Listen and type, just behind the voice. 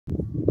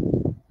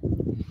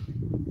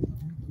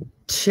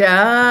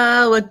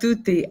Ciao a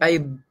tutti. I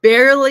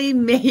barely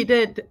made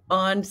it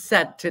on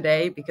set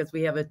today because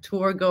we have a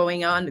tour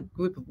going on, a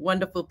group of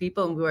wonderful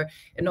people, and we were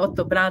in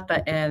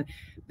Ottobrata, and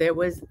there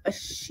was a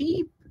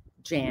sheep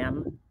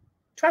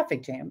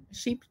traffic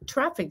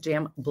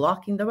jam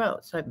blocking the road.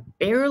 So I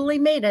barely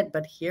made it,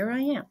 but here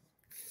I am.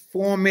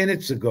 4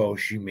 minutes ago,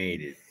 she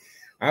made it.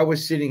 I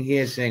was sitting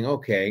here saying,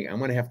 okay, I'm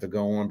going to have to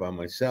go on by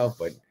myself,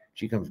 but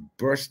she comes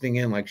bursting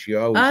in like she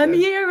always I'm does.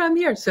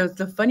 here. So it's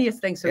the funniest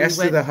thing. So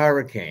Esther the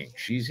Hurricane.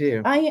 She's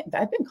here.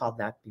 I've been called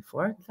that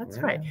before. That's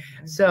right.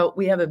 So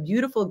we have a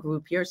beautiful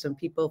group here. Some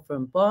people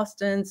from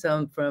Boston,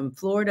 some from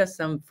Florida,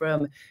 some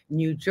from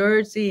New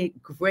Jersey.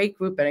 Great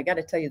group. And I got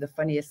to tell you the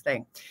funniest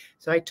thing.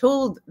 So I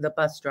told the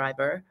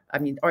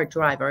our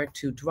driver,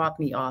 to drop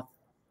me off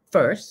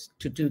first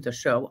to do the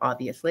show,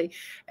 obviously,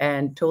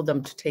 and told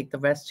them to take the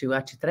rest to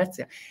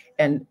Citrezza.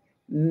 And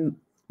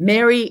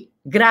Mary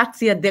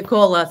Grazia De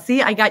Cola,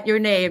 see, I got your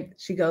name.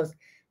 She goes,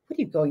 what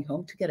are you going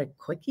home to get a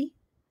quickie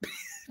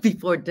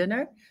before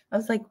dinner? I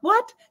was like,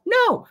 what?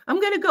 No, I'm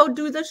going to go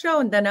do the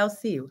show and then I'll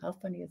see you. How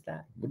funny is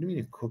that? What do you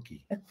mean a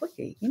cookie? A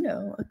quickie,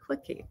 a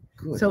quickie.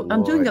 Good so Lord.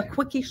 I'm doing a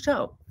quickie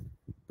show.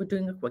 We're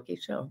doing a quickie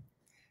show.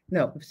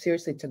 No,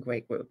 seriously, it's a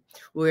great group.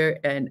 We're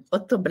in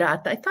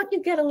Ottobrata. I thought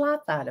you'd get a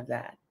laugh out of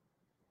that.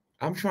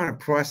 I'm trying to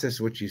process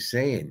what you're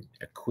saying.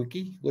 A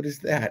quickie? What is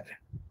that?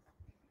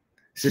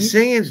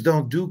 Sicilians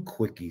don't do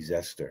quickies,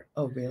 Esther.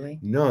 Oh, really?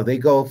 No, they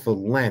go for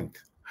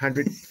length.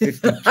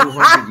 150,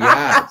 200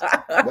 yards.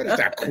 What is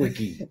that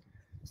quickie?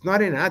 It's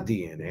not in our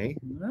DNA.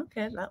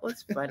 Okay, that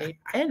was funny.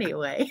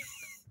 Anyway,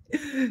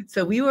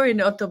 so we were in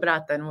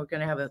Ottobrata and we're going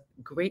to have a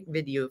great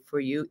video for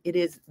you. It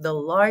is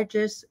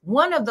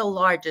one of the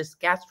largest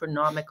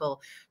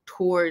gastronomical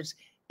tours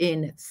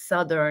in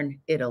southern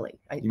Italy.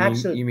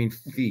 You mean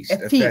feast?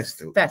 A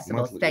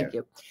festival. Thank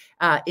you.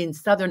 In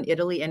southern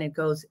Italy, and it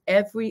goes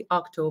every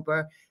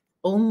October.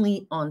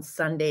 Only on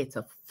Sunday. It's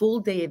a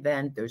full day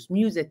event. There's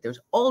music. There's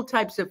all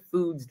types of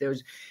foods.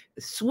 There's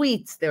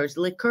sweets. There's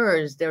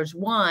liqueurs. There's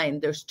wine.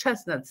 There's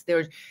chestnuts.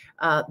 There's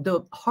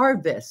the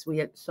harvest.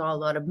 We saw a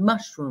lot of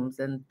mushrooms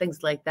and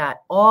things like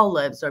that.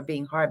 Olives are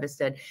being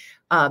harvested.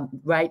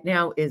 Right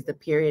now is the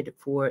period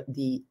for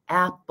the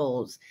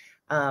apples.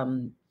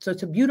 So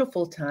it's a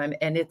beautiful time,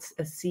 and it's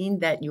a scene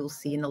that you'll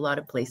see in a lot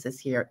of places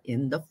here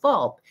in the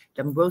fall.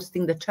 Them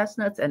roasting the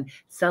chestnuts and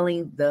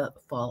selling the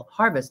fall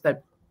harvest.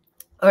 But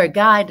our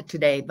guide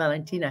today,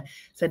 Valentina,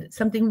 said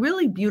something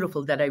really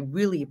beautiful that I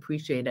really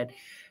appreciated.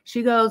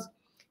 She goes,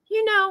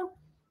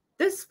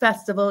 this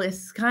festival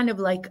is kind of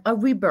like a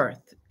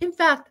rebirth. In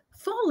fact,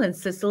 fall in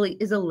Sicily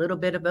is a little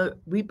bit of a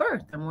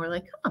rebirth. And we're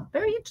like,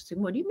 very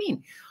interesting. What do you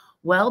mean?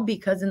 Well,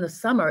 because in the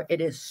summer, it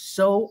is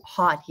so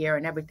hot here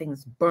and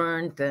everything's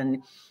burnt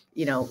and,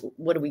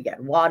 what do we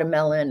get?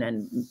 Watermelon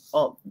and,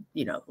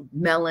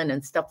 melon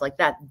and stuff like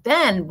that.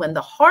 Then when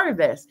the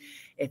harvest,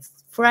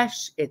 it's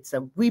fresh, it's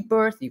a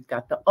rebirth. You've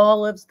got the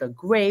olives, the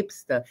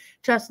grapes, the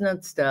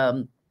chestnuts,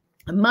 the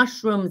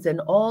mushrooms, and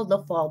all the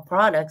fall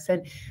products.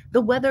 And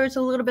the weather is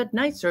a little bit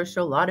nicer.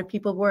 So a lot of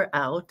people were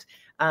out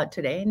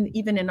today. And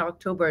even in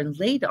October and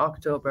late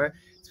October,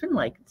 it's been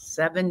like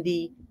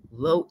 70,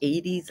 low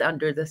 80s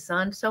under the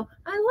sun. So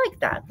I like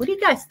that. What do you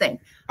guys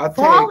think?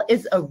 Fall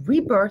is a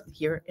rebirth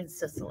here in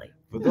Sicily.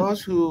 For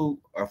those who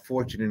are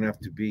fortunate enough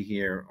to be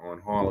here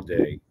on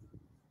holiday,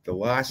 the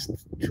last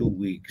 2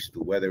 weeks,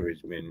 the weather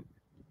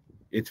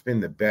it's been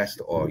the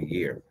best all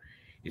year.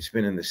 It's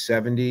been in the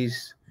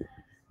 70s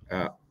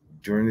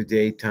during the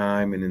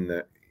daytime, and in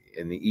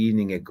the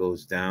evening it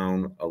goes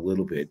down a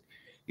little bit.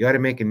 You got to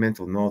make a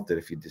mental note that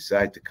if you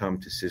decide to come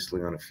to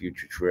Sicily on a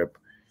future trip,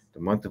 the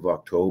month of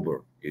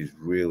October is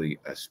really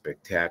a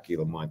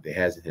spectacular month. There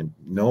hasn't been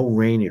no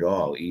rain at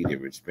all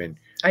either. It's been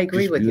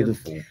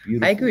beautiful.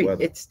 I agree.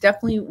 Weather. It's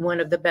definitely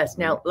one of the best.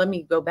 Now, let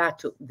me go back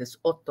to this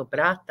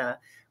Ottobrata,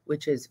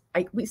 which is,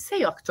 we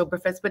say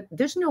Oktoberfest, but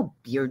there's no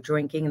beer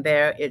drinking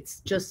there.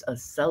 It's just a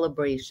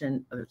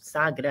celebration, a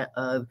sagra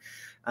of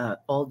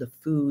all the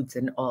foods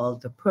and all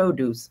the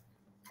produce.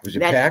 Was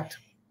it packed?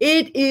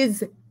 It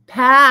is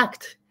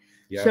packed.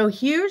 Yeah. So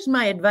here's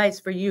my advice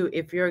for you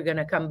if you're going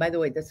to come. By the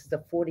way, this is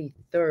the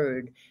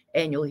 43rd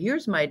annual.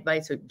 Here's my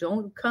advice. So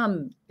don't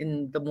come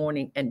in the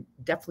morning and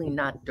definitely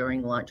not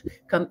during lunch.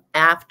 Come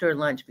after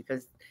lunch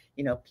because,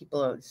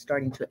 people are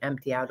starting to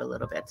empty out a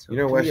little bit. So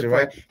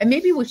right? And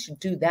maybe we should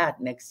do that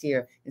next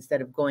year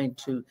instead of going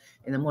to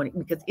in the morning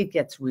because it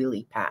gets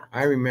really packed.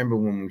 I remember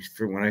when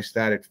I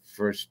started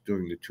first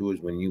doing the tours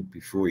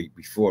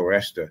before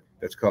Esther,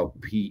 that's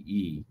called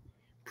PE.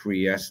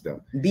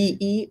 Pre-Esther.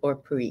 B-E or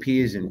pre?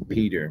 P is in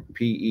Peter.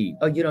 P-E.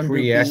 Oh, you don't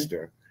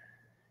Pre-Esther.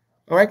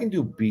 Oh, I can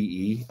do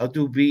B-E. I'll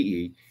do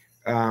B-E.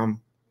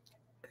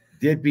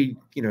 There'd be,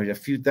 a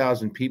few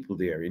thousand people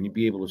there, and you'd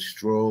be able to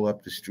stroll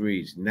up the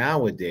streets.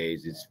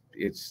 Nowadays,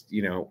 it's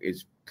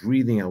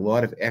breathing a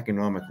lot of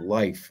economic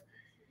life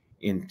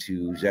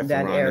into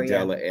Zefferana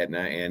della Etna,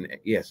 and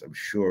yes, I'm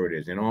sure it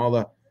is. And all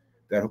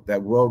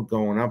that road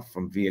going up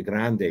from Via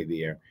Grande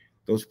there,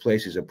 those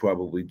places are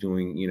probably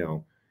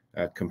doing,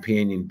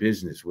 companion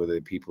business,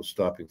 whether people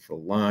stopping for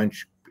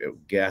lunch,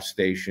 gas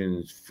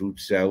stations, fruit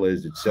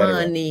sellers, etc.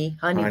 Honey,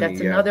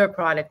 that's another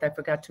product I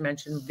forgot to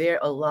mention. There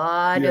are a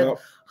lot of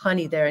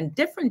honey there, and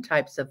different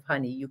types of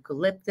honey.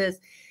 Eucalyptus,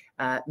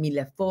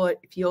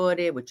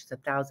 millefiore, which is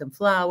 1,000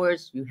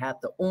 flowers. You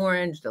have the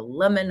orange, the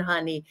lemon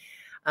honey,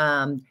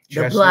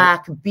 the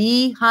black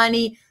bee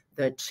honey,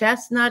 the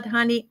chestnut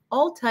honey,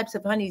 all types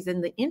of honeys.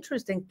 And the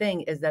interesting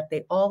thing is that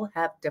they all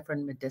have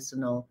different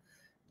medicinal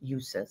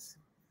uses.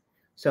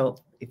 So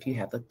if you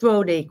have a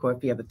throat ache or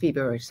if you have a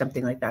fever or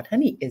something like that,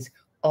 honey is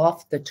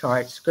off the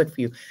charts good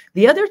for you.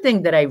 The other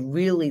thing that I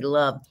really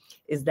love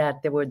is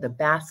that there were the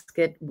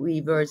basket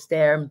weavers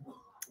there.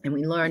 And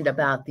we learned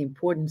about the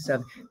importance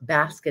of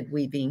basket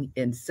weaving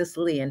in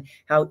Sicily and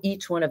how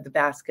each one of the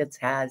baskets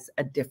has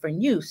a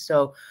different use.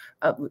 So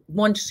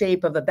one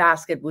shape of a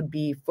basket would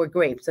be for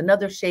grapes.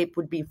 Another shape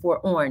would be for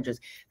oranges.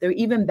 There are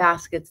even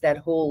baskets that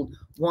hold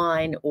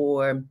wine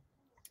or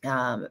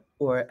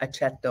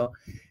aceto,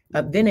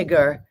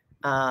 vinegar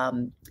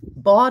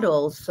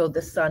bottles so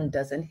the sun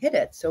doesn't hit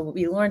it. So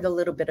we learned a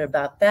little bit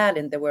about that.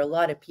 And there were a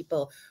lot of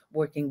people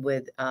working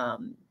with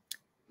not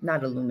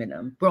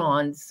aluminum,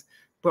 bronze.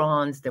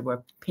 There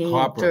were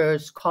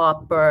painters,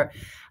 copper.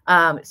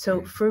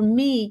 So for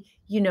me,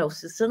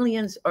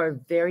 Sicilians are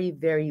very,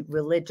 very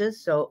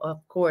religious. So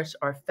of course,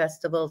 our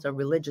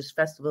religious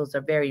festivals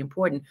are very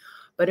important.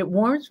 But it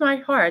warms my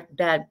heart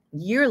that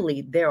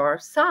yearly there are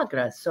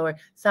sagras. So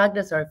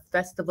sagras are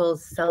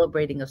festivals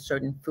celebrating a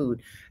certain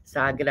food.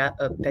 Sagra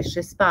of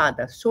pesce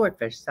spada,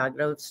 swordfish,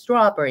 sagra of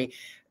strawberry,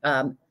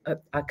 a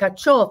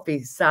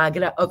cacciofi,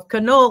 sagra of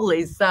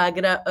cannoli,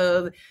 sagra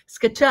of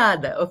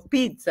scacciata, of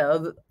pizza,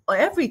 of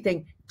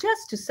everything,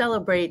 just to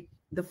celebrate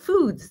the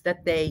foods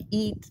that they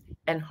eat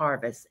and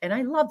harvest. And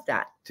I love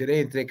that.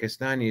 Today in Tre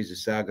Castagni is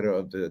the sagra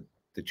of the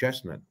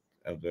chestnut.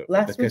 Of the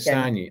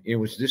Castagni. It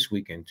was this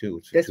weekend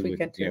too. This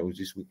weekend too. Yeah, it was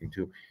this weekend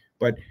too.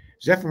 But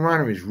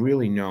Zafferana is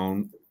really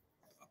known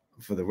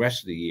for the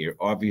rest of the year,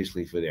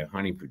 obviously for their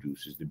honey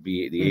producers. The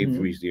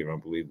aviaries, they're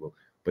unbelievable,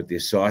 but their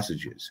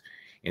sausages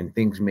and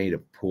things made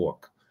of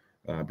pork,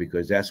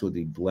 because that's what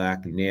the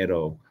black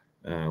nero.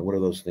 What are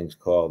those things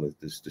called?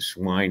 The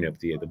swine up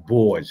there, the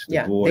boars.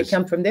 They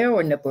come from there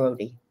or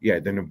Nebrodi? Yeah,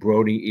 the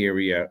Nebrodi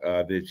area.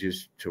 They're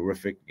just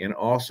terrific, and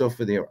also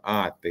for their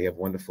art, they have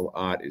wonderful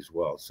art as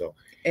well. So,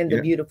 and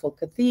the beautiful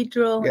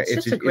cathedral. Yeah, it's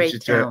just a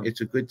great town. It's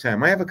a good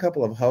time. I have a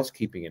couple of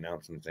housekeeping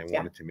announcements I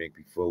wanted to make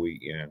before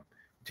we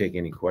take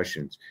any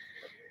questions.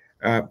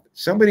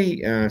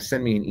 Somebody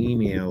sent me an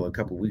email a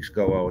couple of weeks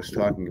ago. I was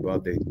talking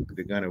about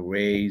they're going to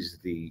raise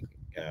the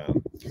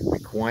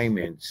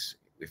requirements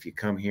if you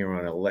come here on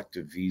an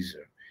elective visa.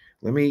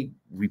 Let me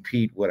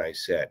repeat what I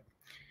said.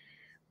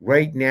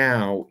 Right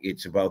now,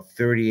 it's about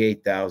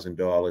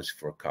 $38,000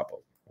 for a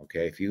couple.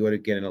 Okay, if you go to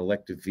get an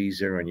elective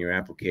visa on your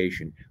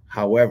application.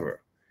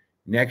 However,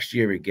 next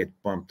year it gets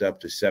bumped up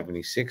to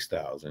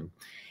 $76,000.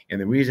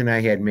 And the reason I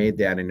had made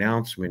that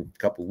announcement a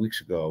couple of weeks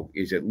ago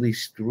is at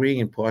least 3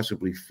 and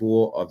possibly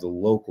 4 of the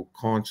local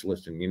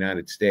consulates in the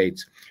United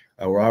States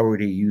are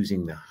already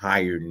using the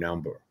higher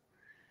number.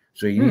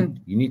 So you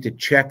need to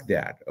check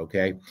that,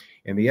 okay?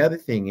 And the other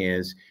thing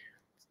is,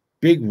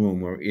 big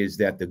rumor is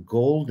that the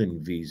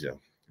golden visa,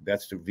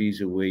 that's the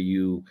visa where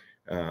you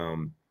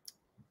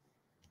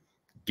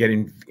get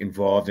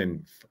involved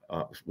in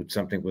with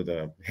something with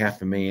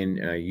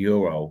 €500,000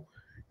 euro,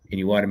 and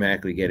you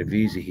automatically get a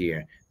visa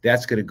here.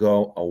 That's going to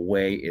go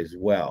away as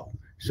well.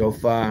 So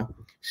far,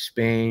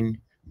 Spain,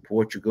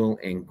 Portugal,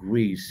 and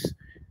Greece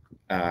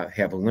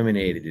have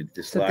eliminated it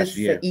this last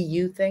year. So this is an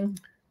EU thing?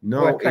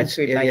 No, it's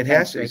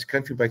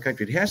country by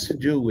country. It has to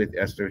do with,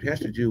 Esther,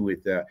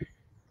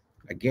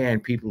 again,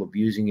 people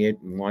abusing it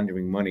and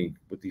laundering money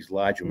with these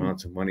large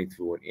amounts of money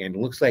through it. And it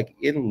looks like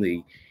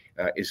Italy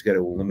is going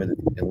to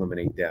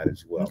eliminate that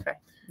as well. Okay.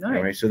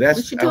 All right. So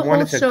I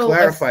wanted to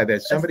clarify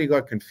that. Somebody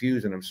got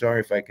confused, and I'm sorry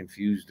if I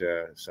confused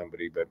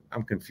somebody, but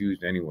I'm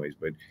confused anyways.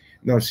 But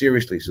no,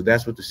 seriously. So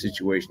that's what the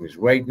situation is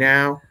right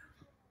now.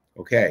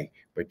 Okay.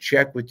 But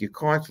check with your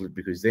consulate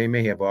because they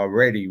may have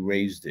already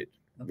raised it.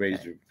 Okay.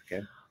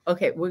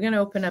 Okay, we're going to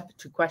open up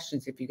to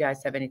questions if you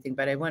guys have anything,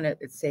 but I want to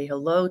say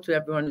hello to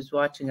everyone who's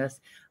watching us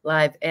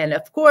live. And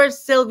of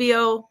course,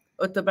 Silvio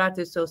Ottobrato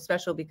is so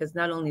special because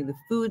not only the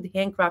food,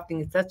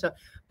 handcrafting, etc.,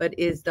 but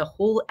is the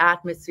whole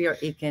atmosphere.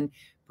 It can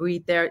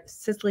breathe there.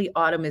 Sicily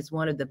autumn is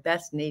one of the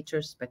best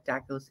nature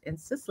spectacles in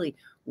Sicily.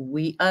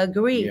 We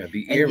agree. Yeah,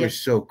 the air is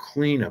so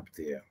clean up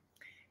there.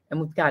 And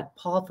we've got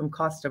Paul from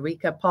Costa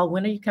Rica. Paul,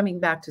 when are you coming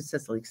back to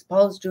Sicily?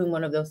 Paul is doing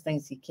one of those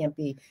things. He can't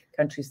be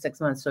country 6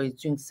 months, so he's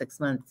doing 6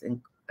 months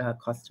in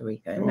Costa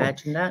Rica.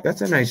 Imagine that.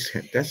 That's a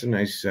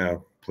nice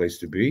place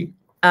to be.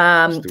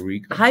 Costa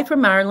Rica. Hi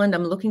from Ireland.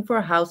 I'm looking for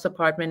a house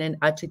apartment in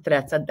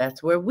Acitrezza.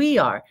 That's where we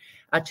are.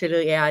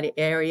 Acitrezza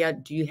area.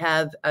 Do you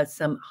have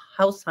some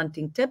house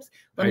hunting tips?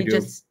 Let me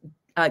just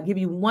give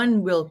you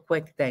one real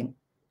quick thing.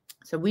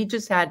 So we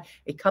just had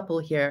a couple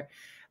here,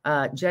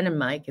 Jen and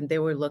Mike, and they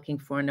were looking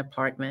for an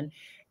apartment,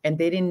 and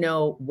they didn't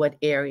know what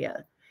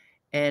area.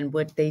 And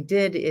what they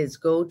did is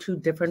go to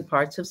different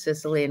parts of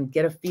Sicily and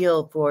get a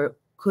feel for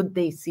could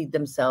they see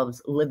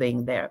themselves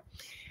living there?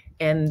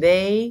 And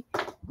they,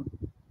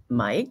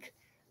 Mike,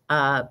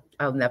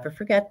 I'll never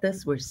forget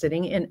this. We're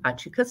sitting in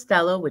Aci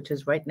Castello, which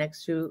is right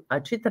next to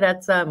Aci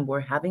Trezza, and we're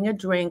having a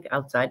drink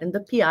outside in the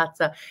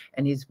piazza,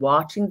 and he's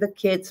watching the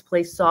kids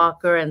play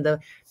soccer and the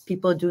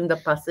people doing the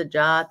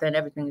passeggiata and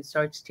everything. He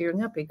starts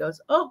tearing up. He goes,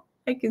 "Oh,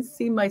 I can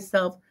see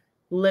myself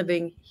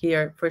living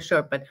here for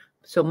sure." But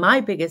so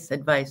my biggest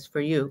advice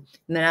for you,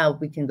 now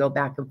we can go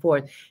back and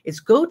forth, is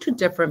go to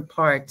different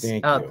parts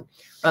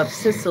of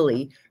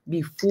Sicily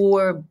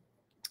before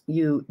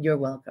you're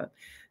welcome.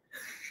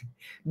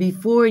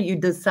 Before you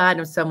decide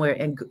on somewhere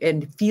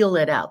and feel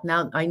it out.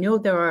 Now, I know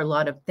there are a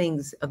lot of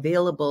things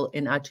available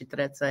in Aci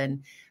Trezza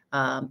and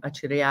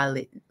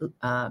Acireale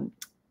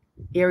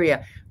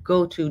area.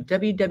 Go to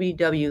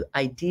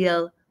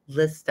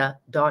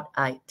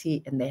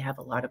www.ideallista.it and they have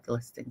a lot of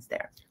listings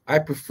there. I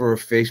prefer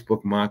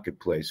Facebook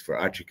Marketplace for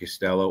Aci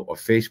Castello or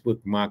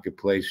Facebook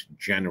Marketplace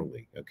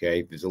generally,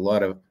 okay? There's a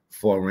lot of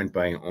for rent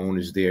by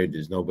owners there.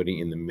 There's nobody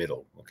in the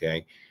middle,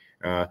 okay?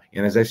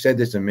 And as I've said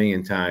this a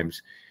million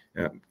times,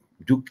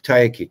 do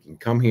tire kicking.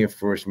 Come here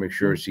first. Make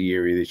sure it's the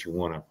area that you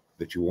want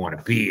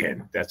to be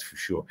in. That's for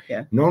sure.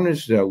 Yeah.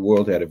 Nona's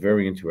World had a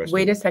very interesting.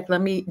 Wait a sec.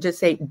 Let me just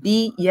say,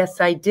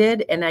 yes, I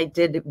did, and I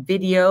did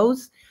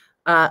videos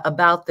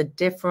about the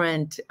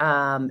different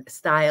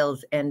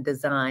styles and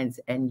designs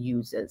and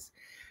uses.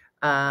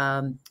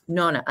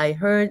 Nona, I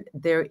heard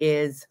there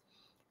is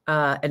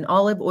an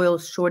olive oil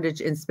shortage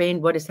in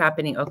Spain. What is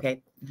happening?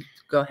 Okay,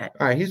 go ahead.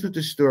 All right. Here's what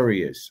the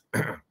story is.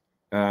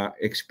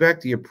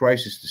 Expect your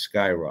prices to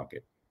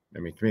skyrocket. I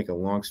mean, to make a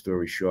long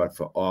story short,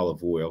 for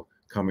olive oil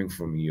coming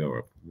from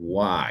Europe.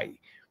 Why?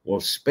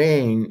 Well,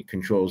 Spain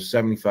controls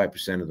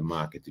 75% of the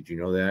market. Did you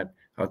know that?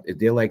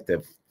 They're like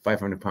the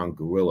 500-pound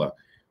gorilla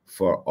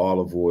for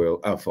olive oil,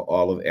 for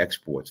olive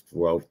exports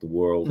throughout the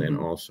world and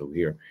also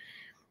here.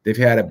 They've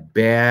had a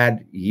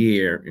bad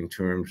year in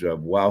terms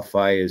of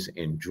wildfires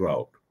and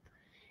drought,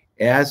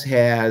 as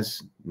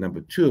has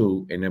number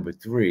 2 and number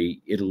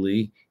 3,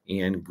 Italy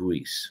and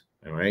Greece.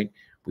 All right.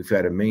 We've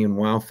had 1 million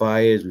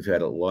wildfires. We've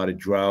had a lot of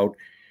drought.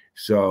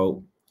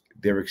 So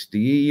the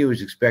EU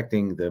is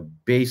expecting the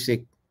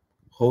basic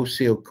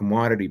wholesale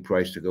commodity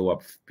price to go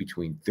up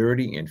between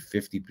 30 and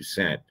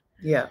 50%.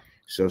 Yeah.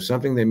 So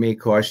something that may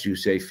cost you,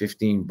 say,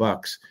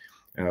 $15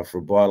 for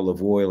a bottle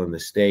of oil in the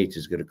States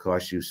is going to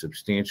cost you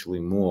substantially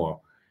more.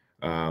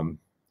 You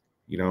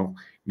know,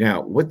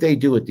 now what they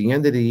do at the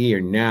end of the year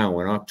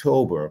now in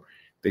October,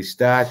 they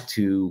start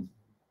to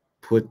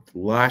put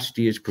last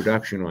year's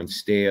production on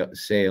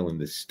sale in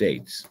the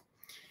States.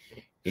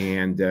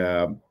 And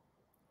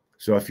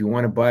so if you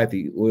want to buy it,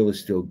 the oil is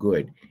still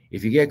good.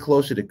 If you get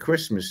closer to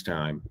Christmas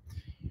time,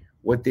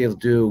 what they'll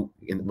do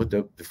with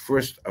the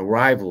first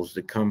arrivals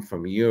that come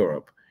from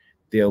Europe,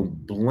 they'll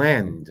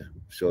blend,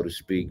 so to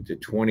speak, the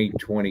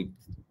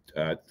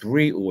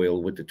 2023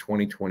 oil with the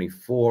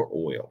 2024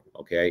 oil,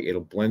 okay?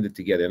 It'll blend it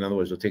together. In other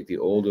words, they'll take the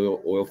old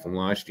oil from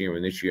last year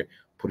and this year,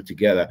 put it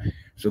together.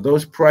 So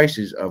those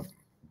prices of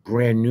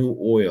brand new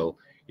oil,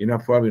 you're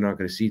probably not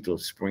going to see till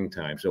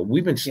springtime. So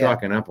we've been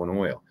stocking up on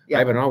oil. Yeah.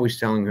 I've been always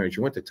telling her, she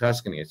went to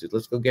Tuscany. I said,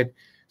 let's go get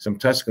some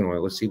Tuscan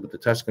oil. Let's see what the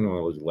Tuscan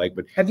oil is like.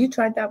 But have you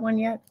tried that one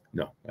yet?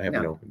 No, I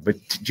haven't opened. But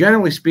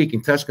generally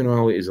speaking, Tuscan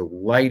oil is a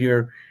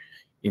lighter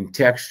in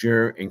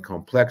texture and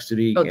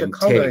complexity and the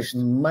color taste.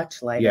 is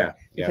much lighter.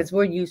 Because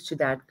we're used to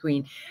that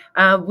green.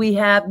 We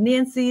have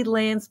Nancy,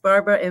 Lance,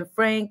 Barbara, and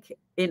Frank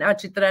in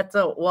Aci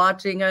Trezza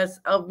watching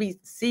us. I'll be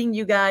seeing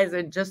you guys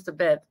in just a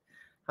bit.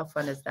 How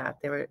fun is that?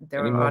 They're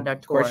on our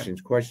tour.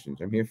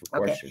 Questions. I'm here for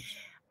questions. Okay.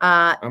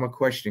 I'm a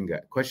question guy.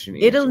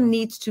 Italy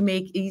needs to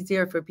make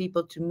easier for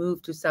people to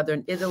move to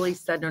southern Italy.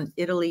 Southern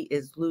Italy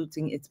is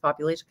losing its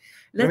population.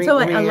 Let me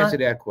answer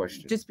that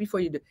question. Just before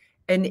you do.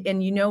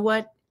 And you know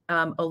what?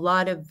 A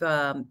lot of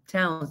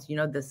towns,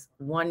 this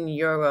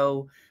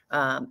 €1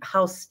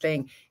 house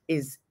thing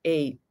is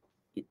a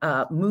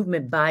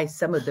movement by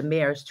some of the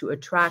mayors to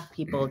attract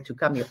people to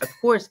come here. Of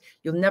course,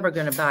 you're never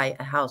going to buy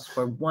a house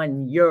for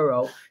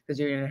 €1 because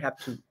you're going to have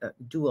to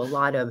do a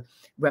lot of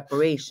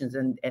reparations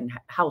and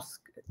house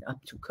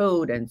up to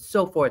code and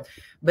so forth.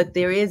 But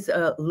there is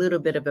a little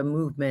bit of a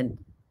movement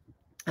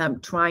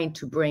trying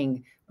to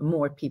bring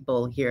more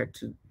people here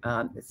to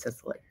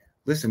Sicily.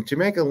 Listen, to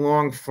make a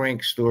long,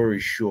 frank story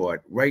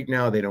short, right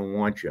now they don't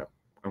want you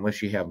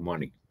unless you have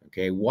money.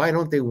 Okay, why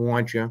don't they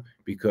want you?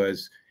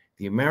 Because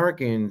the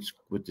Americans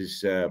with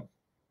this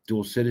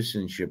dual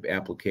citizenship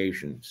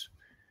applications,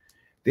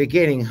 they're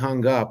getting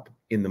hung up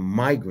in the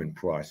migrant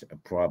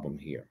problem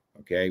here.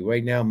 Okay,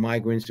 right now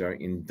migrants are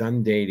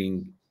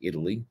inundating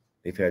Italy.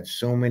 They've had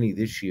so many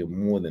this year,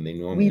 more than they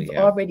normally have. We've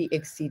already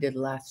exceeded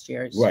last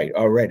year's. Right,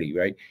 already,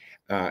 right?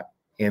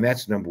 And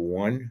that's number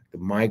one, the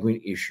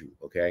migrant issue,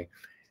 okay?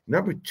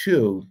 Number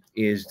two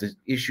is the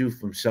issue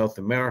from South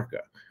America,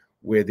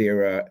 where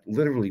there are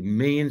literally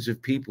millions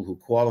of people who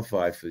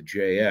qualify for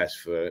JS,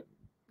 for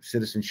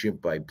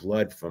citizenship by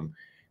blood, from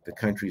the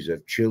countries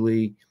of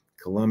Chile,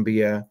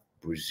 Colombia,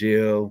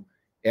 Brazil,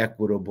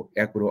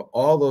 Ecuador,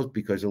 all those,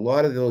 because a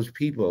lot of those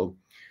people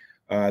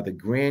the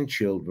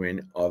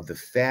grandchildren of the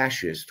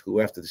fascists who,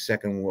 after the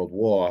Second World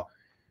War,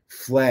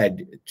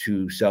 fled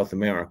to South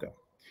America.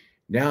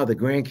 Now the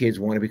grandkids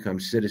want to become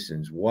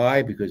citizens.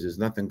 Why? Because there's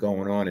nothing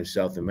going on in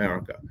South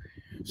America.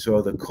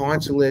 So the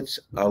consulates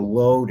are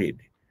loaded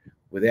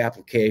with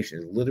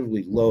applications,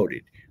 literally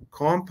loaded,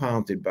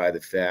 compounded by the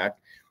fact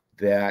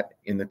that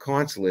in the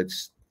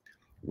consulates,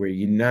 where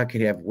you're not going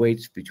to have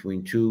waits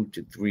between 2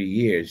 to 3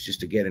 years just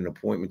to get an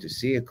appointment to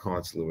see a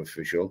consular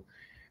official,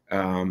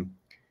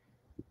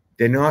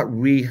 they're not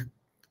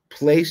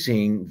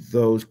replacing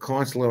those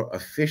consular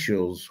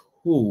officials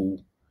who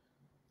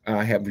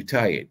have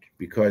retired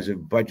because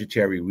of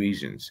budgetary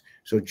reasons.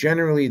 So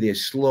generally, they're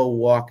slow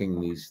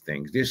walking these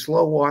things. They're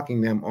slow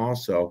walking them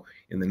also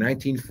in the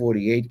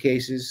 1948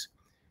 cases,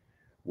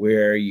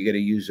 where you got to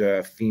use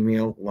a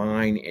female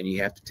line and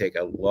you have to take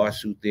a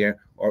lawsuit there,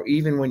 or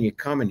even when you're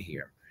coming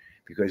here.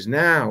 Because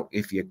now,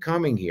 if you're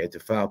coming here to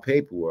file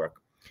paperwork,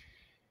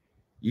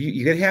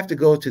 you're going to have to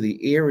go to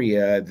the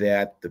area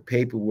that the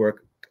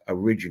paperwork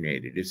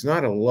originated. It's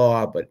not a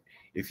law, but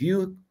if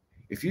you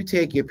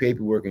take your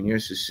paperwork and you're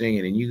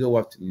Sicilian and you go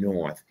up to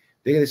north,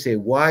 they're going to say,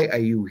 why are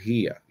you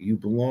here? You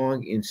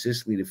belong in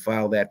Sicily to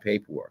file that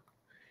paperwork.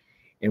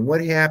 And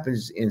what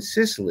happens in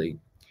Sicily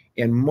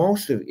and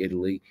most of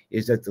Italy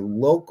is that the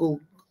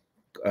local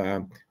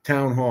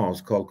town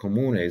halls called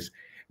comunes,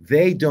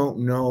 they don't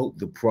know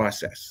the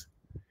process.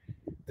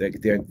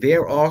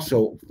 They're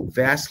also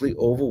vastly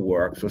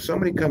overworked. So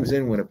somebody comes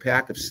in with a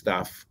pack of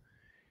stuff,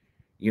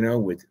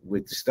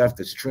 with stuff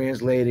that's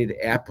translated,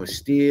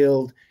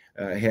 apostilled,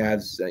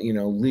 has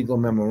legal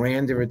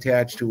memoranda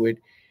attached to it.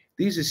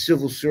 These are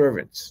civil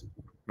servants,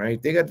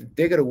 right? They got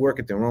to work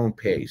at their own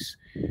pace.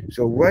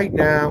 So right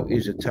now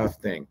is a tough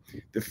thing.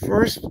 The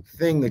first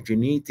thing that you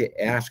need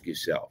to ask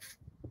yourself,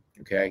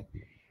 okay,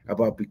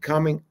 about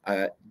becoming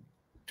a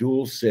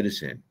dual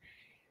citizen,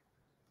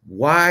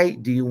 why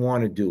do you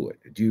want to do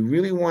it? Do you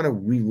really want to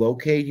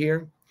relocate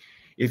here?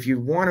 If you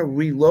want to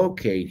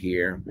relocate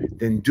here,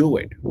 then do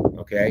it,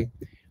 okay?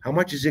 How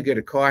much is it going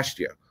to cost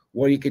you?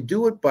 Well, you could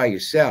do it by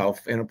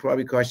yourself, and it'll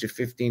probably cost you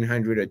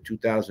 $1,500 or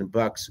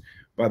 $2,000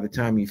 by the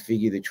time you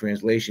figure the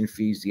translation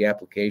fees, the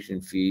application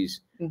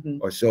fees,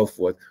 or so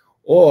forth.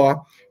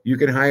 Or you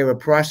can hire a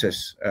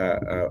process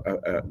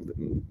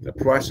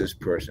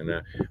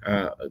person.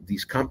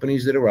 These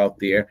companies that are out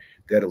there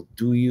that'll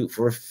do you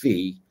for a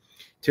fee,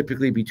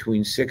 typically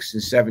between $6,000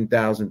 and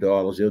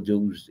 $7,000. They'll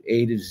do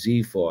A to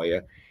Z for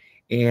you,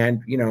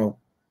 and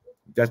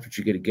that's what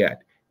you're going to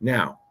get.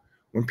 Now,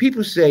 when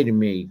people say to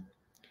me,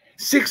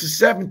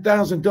 $6,000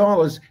 or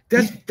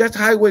 $7,000, that's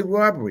highway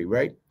robbery,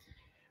 right?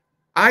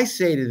 I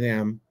say to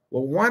them,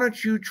 well, why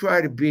don't you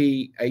try to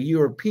be a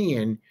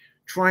European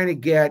trying to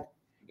get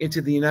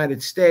into the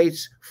United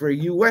States for a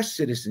U.S.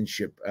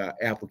 citizenship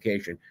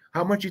application?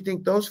 How much do you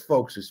think those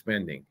folks are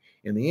spending?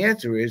 And the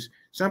answer is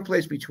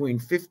someplace between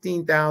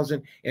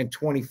 $15,000 and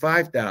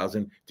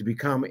 $25,000 to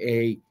become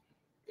a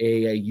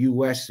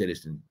U.S.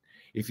 citizen.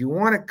 If you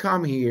want to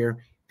come here,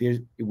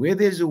 where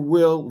there's a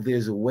will,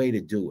 there's a way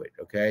to do it,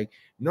 okay?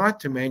 Not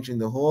to mention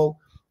the whole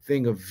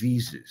thing of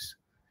visas.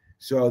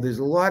 So there's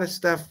a lot of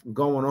stuff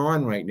going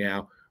on right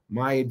now.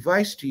 My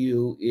advice to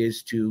you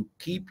is to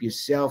keep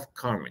yourself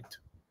current,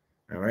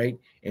 all right?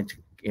 And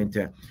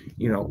to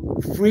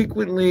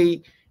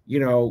frequently,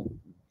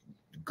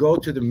 go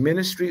to the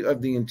Ministry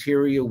of the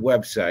Interior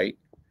website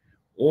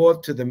or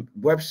to the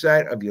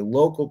website of your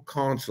local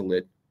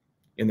consulate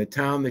in the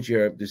town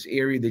that this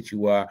area that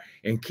you are,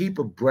 and keep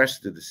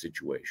abreast of the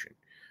situation.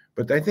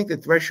 But I think the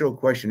threshold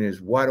question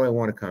is, why do I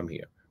want to come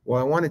here? Well,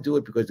 I want to do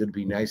it because it'd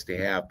be nice to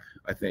have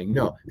a thing.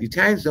 No, the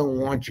Italians don't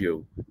want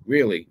you,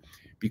 really,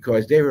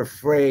 because they're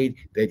afraid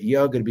that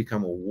you're going to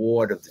become a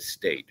ward of the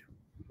state,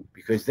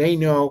 because they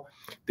know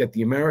that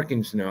the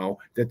Americans know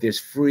that there's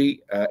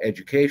free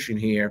education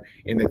here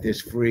and that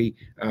there's free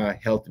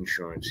health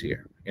insurance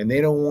here. And they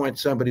don't want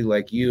somebody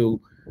like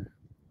you,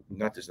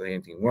 not that there's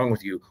anything wrong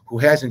with you, who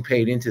hasn't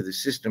paid into the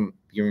system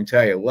your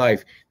entire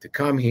life, to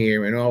come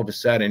here and all of a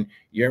sudden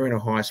you're in a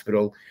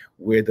hospital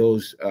where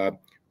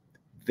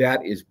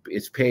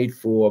it's paid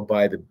for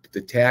by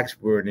the tax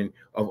burden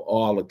of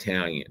all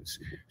Italians.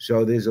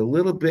 So there's a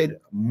little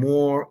bit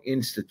more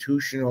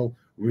institutional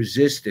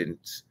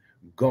resistance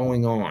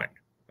going on,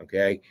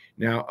 okay?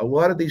 Now, a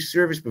lot of these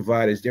service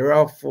providers, they're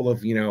all full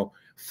of,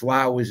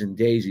 flowers and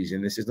daisies,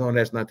 and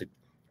that's not to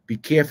be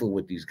careful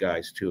with these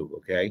guys too,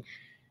 okay?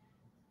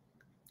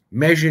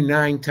 Measure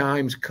 9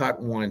 times,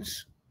 cut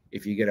once.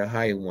 If you get to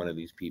hire one of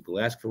these people,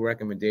 ask for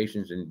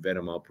recommendations and vet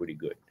them out pretty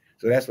good.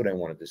 So that's what I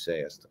wanted to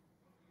say, Esther.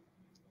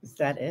 Is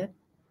that it?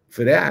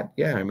 For that,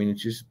 yeah. I mean,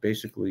 it's just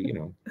basically,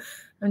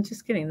 I'm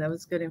just kidding. That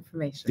was good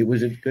information.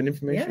 Was it good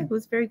information? Yeah, it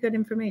was very good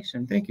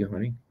information. Thank you,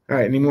 honey. All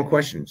right, any more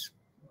questions?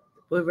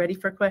 We're ready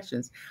for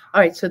questions.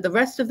 All right, so the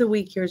rest of the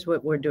week, here's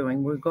what we're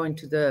doing. We're going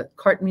to the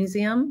Cart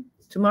Museum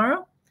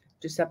tomorrow,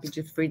 Giuseppe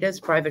Giuffrida's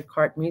private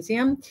cart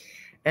museum.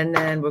 And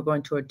then we're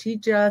going to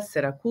Ortigia,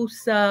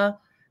 Siracusa.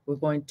 We're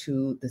going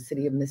to the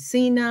city of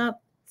Messina,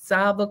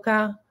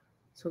 Savoca.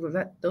 So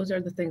those are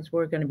the things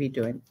we're going to be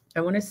doing.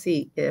 I want to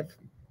see if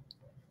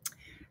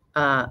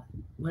I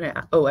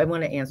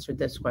want to answer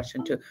this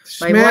question too.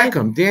 Smack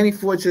him. Danny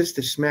Ford says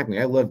to smack me.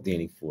 I love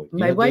Danny Ford.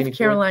 My wife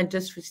Caroline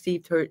just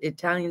received her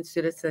Italian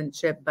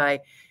citizenship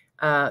by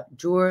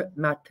Giur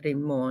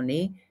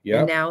Matrimoni,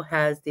 and now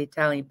has the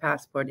Italian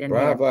passport in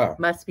hand.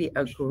 Must be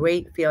a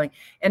great feeling.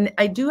 And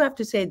I do have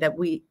to say that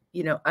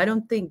I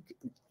don't think,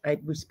 I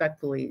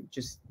respectfully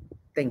just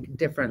think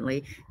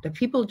differently. The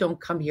people don't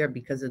come here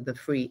because of the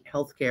free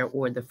healthcare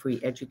or the free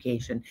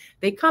education.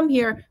 They come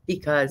here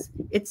because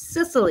it's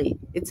Sicily,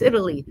 it's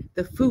Italy.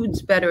 The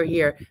food's better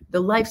here. The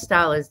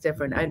lifestyle is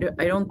different. I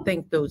don't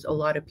think a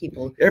lot of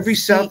people. Every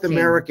South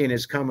American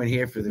is coming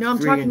here for the free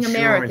insurance. No, I'm talking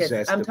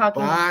Americans. I'm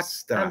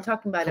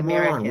talking about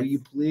Americans. Come on, will you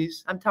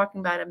please? I'm talking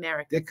about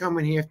Americans. They're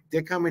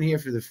coming here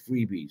for the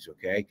freebies,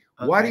 okay?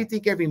 Why do you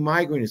think every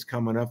migrant is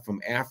coming up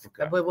from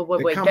Africa?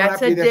 Wait.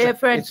 That's a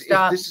different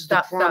stop. This is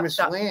the promised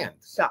land.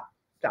 Stop.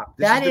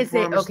 That is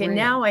it. Okay,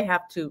 now I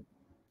have to,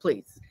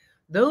 please.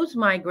 Those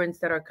migrants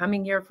that are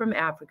coming here from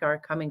Africa are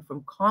coming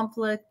from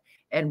conflict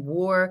and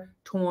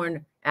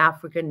war-torn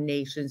African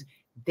nations.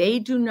 They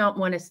do not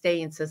want to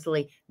stay in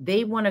Sicily.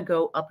 They want to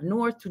go up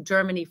north to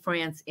Germany,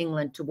 France,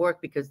 England to work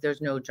because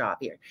there's no job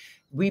here.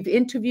 We've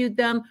interviewed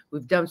them.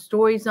 We've done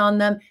stories on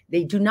them.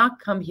 They do not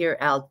come here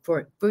out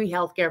for free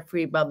healthcare,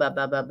 free blah, blah,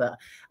 blah, blah, blah.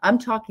 I'm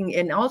talking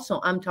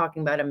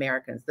about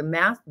Americans.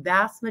 The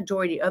vast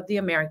majority of the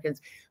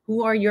Americans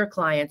who are your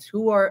clients,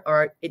 who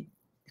are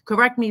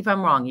correct me if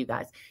I'm wrong, you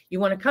guys. You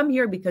want to come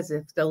here because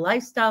it's the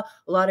lifestyle.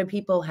 A lot of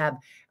people have,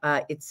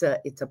 it's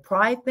a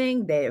pride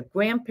thing. Their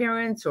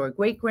grandparents or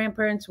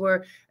great-grandparents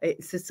were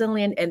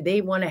Sicilian, and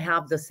they want to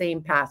have the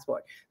same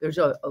passport. There's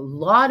a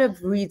lot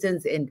of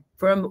reasons, and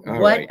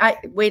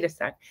wait a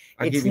sec.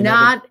 It's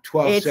not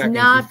 12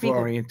 seconds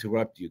before I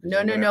interrupt you.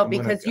 No,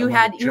 because you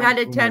had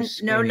a 10.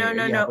 No.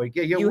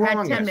 You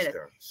had 10 minutes.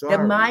 The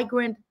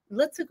migrant.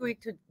 Let's agree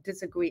to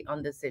disagree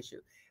on this issue.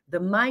 The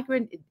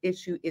migrant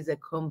issue is a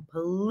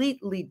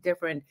completely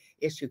different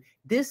issue.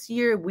 This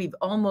year, we've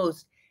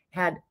almost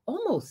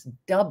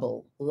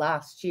double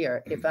last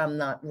year, if I'm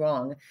not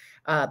wrong,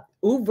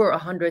 over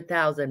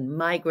 100,000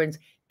 migrants,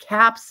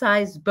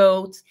 capsized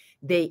boats.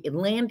 They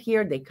land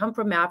here. They come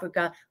from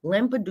Africa.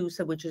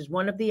 Lampedusa, which is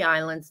one of the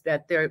islands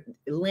that their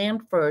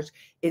land first,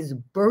 is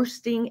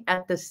bursting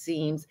at the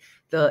seams.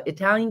 The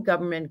Italian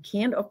government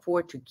can't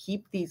afford to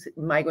keep these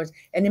migrants.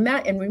 And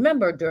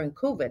remember, during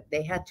COVID,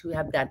 they had to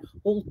have that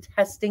whole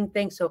testing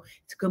thing. So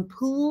it's a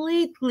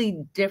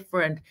completely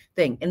different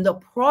thing in the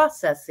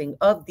processing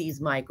of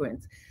these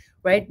migrants,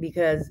 right?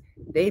 Because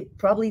they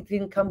probably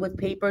didn't come with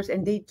papers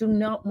and they do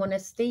not want to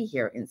stay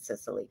here in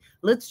Sicily.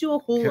 Let's do a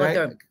whole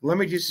other. Let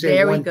me just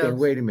say one thing.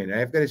 Wait a minute.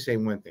 I've got to say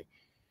one thing.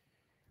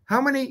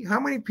 How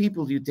many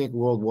people do you think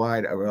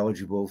worldwide are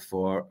eligible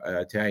for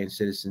Italian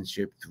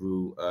citizenship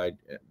through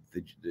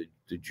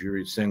the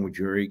jury sangue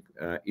jury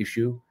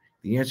issue?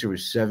 The answer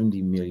is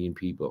 70 million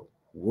people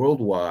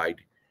worldwide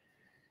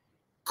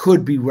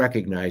could be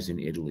recognized in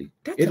Italy.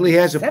 Italy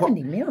has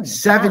 70 million.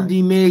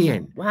 70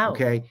 million. Wow.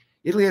 Okay.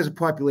 Italy has a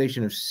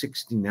population of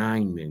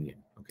 69 million.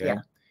 Okay.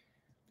 Yeah.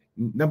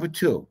 Number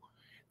two,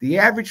 the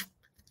average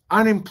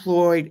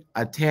unemployed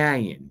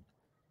Italian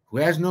who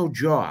has no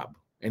job,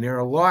 and there are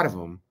a lot of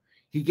them,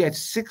 he gets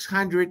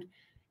 600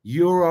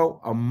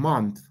 euro a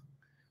month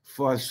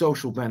for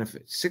social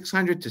benefits,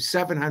 600 to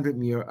 700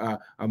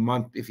 a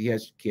month if he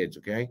has kids,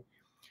 okay?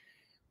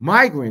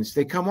 Migrants,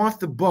 they come off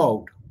the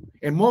boat,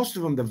 and most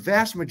of them, the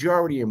vast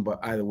majority of them,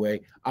 by the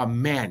way, are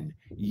men,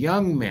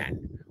 young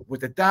men,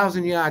 with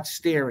 1,000-yard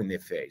stare in their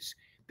face.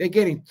 They're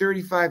getting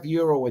 35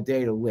 euro a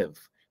day to live.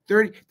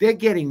 They're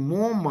getting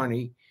more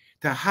money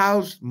to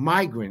house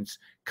migrants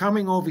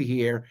coming over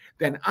here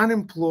than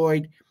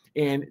unemployed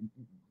and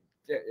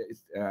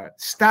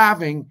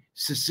starving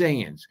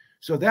Sicilians.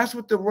 So that's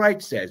what the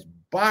right says.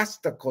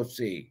 Basta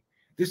così.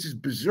 This is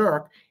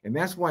berserk, and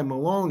that's why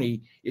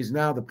Meloni is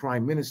now the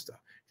prime minister.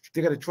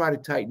 They're going to try to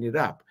tighten it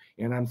up.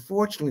 And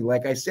unfortunately,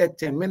 like I said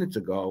 10 minutes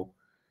ago,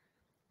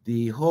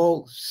 the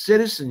whole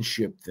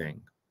citizenship thing,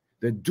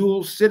 the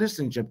dual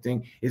citizenship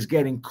thing is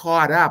getting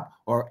caught up,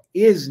 or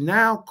is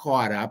now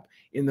caught up,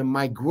 in the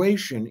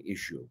migration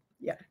issue.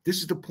 Yeah. This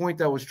is the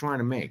point I was trying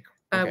to make.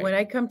 Okay. When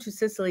I come to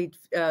Sicily,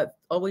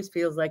 always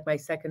feels like my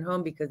second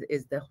home because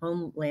it's the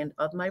homeland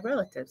of my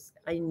relatives.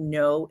 I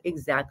know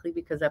exactly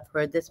because I've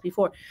heard this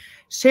before.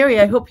 Sherry,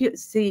 I hope you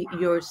see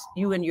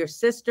you and your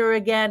sister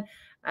again.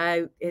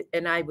 I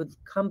would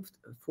come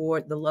for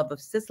the love of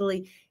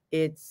Sicily.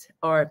 It's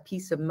our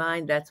peace of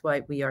mind. That's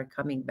why we are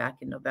coming back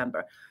in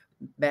November.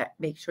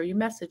 Make sure you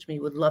message me.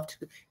 Would love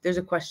to. There's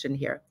a question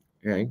here.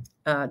 Okay.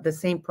 The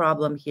same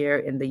problem here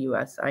in the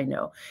U.S. I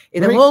know.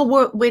 In the whole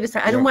world. Wait a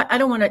second. I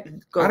don't want to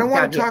go. I don't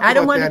want to talk about that. I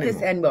don't want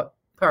this anymore.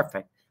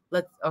 Perfect.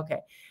 Okay.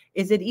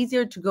 Is it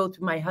easier to go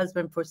to my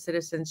husband for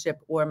citizenship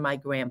or my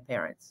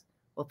grandparents?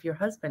 Well, if your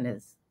husband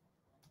is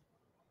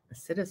a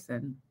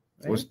citizen.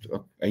 Right?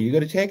 Are you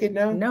going to take it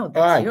now? No, that's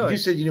all right. yours. You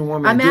said you didn't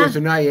want me to do it, so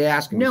now you're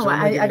asking. No,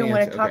 I don't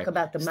want to talk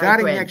about the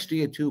starting next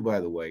year too. By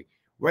the way,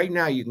 right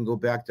now you can go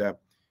back to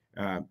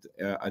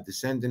a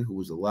descendant who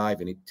was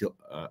alive and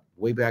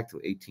way back to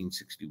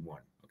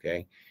 1861.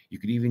 Okay, you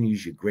could even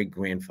use your great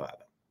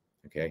grandfather.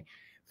 Okay,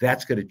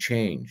 that's going to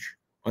change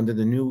under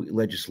the new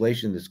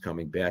legislation that's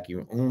coming back.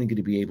 You're only going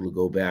to be able to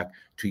go back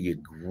to your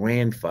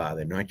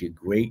grandfather, not your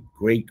great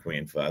great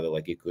grandfather,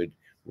 like you could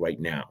right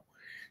now.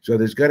 So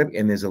there's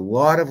a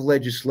lot of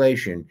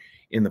legislation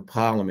in the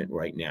parliament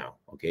right now,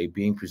 okay,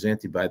 being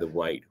presented by the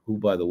white, who,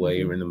 by the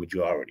way, are in the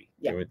majority.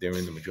 Yeah. They're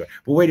in the majority.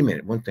 But wait a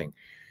minute, one thing.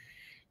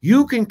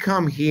 You can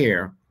come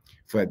here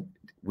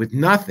with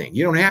nothing.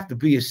 You don't have to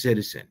be a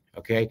citizen,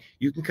 okay?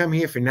 You can come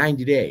here for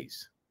 90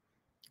 days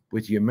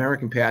with your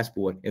American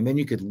passport, and then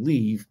you could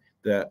leave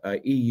the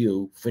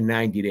EU for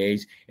 90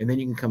 days, and then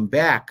you can come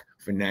back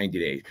for 90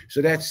 days.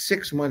 So that's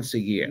 6 months a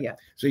year. Yeah.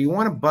 So you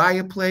want to buy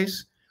a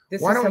place?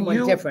 This is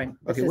someone different.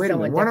 Okay, wait a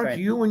minute. Why don't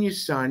you and your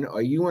son,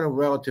 or you and a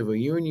relative, or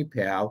you and your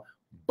pal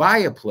buy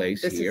a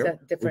place here,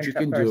 which you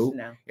can do,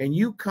 and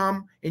you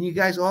come and you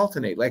guys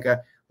alternate like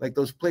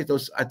those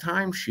places, a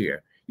timeshare.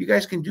 You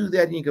guys can do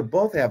that, and you can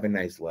both have a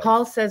nice life.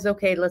 Paul says,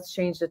 okay, let's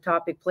change the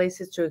topic.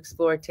 Places to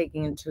explore,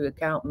 taking into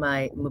account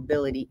my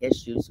mobility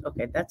issues.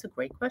 Okay, that's a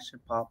great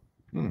question, Paul.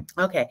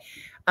 Okay,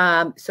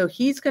 so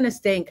he's going to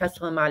stay in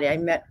Castellamare. I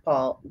met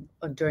Paul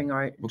during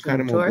our what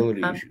kind of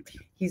mobility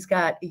issues?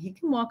 He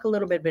can walk a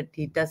little bit, but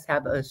he does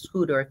have a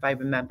scooter, if I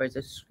remember.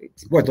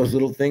 What, those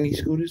little thingy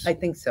scooters? I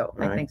think so.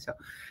 I think so,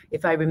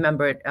 if I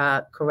remember it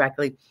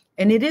correctly.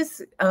 And it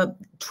is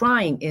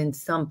trying in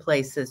some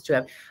places to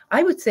have,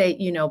 I would say,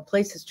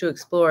 places to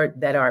explore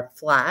that are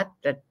flat,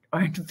 that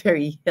aren't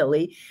very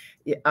hilly.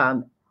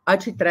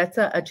 Aci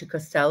Trezza, Aci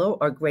Castello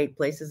are great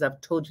places.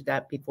 I've told you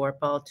that before,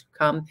 Paul, to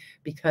come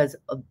because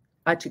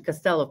Aci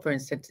Castello, for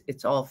instance,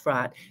 it's all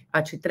flat.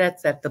 Aci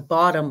Trezza at the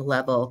bottom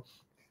level,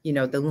 the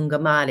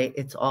Lungomare,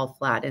 it's all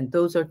flat. And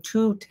those are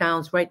two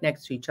towns right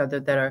next to each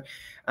other that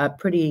are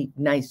pretty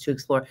nice to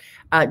explore.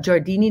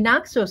 Giardini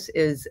Naxos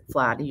is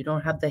flat. You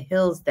don't have the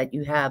hills that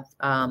you have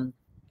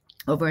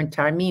over in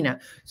Taormina.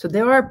 So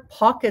there are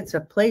pockets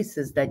of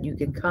places that you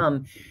can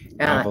come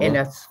in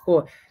a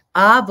score.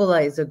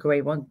 Avola is a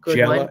great one.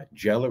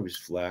 Gela is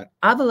flat.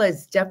 Avola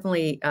is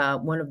definitely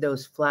one of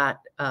those flat,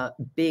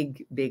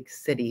 big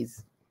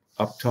cities.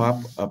 Up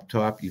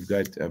top, you've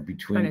got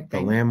between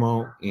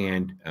Palermo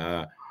and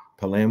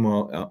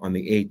Palermo on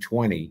the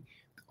A20,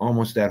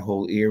 almost that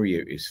whole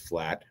area is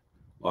flat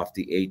off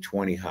the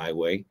A20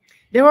 highway.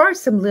 There are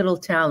some little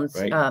towns,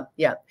 right?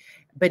 Yeah,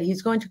 but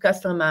he's going to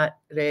Castellamare.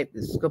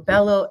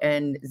 Scopello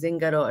and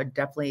Zingaro are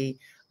definitely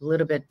a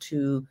little bit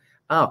too.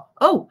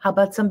 Oh, how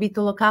about San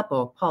Vito lo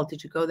Capo? Paul,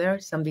 did you go there?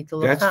 San Vito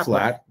lo Capo. That's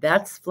flat.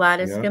 That's flat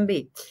as can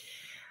be.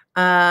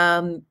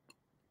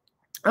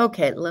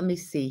 Okay, let me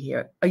see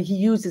here. He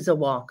uses a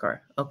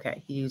walker.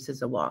 Okay, he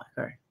uses a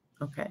walker.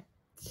 Okay.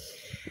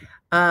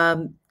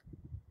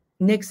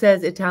 Nick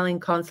says Italian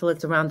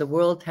consulates around the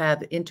world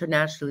have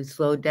internationally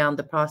slowed down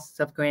the process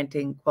of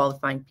granting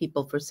qualifying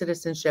people for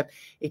citizenship.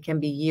 It can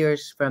be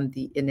years from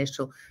the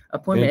initial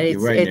appointment.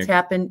 It's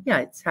happened. Yeah,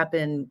 it's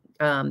happened.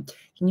 Can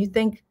you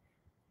think?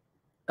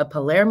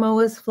 Palermo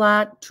is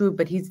flat, true,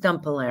 but he's done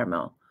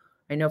Palermo.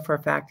 I know for a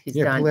fact he's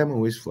done.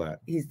 Palermo is flat.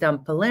 He's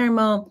done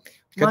Palermo.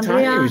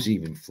 Catania is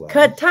even flat.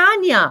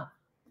 Catania,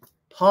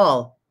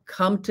 Paul,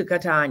 come to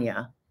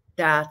Catania.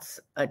 That's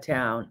a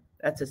town.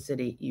 That's a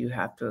city you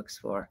have to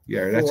explore.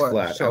 Yeah, that's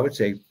flat. Sure. I would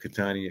say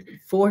Catania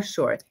for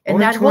sure.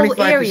 And only that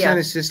whole area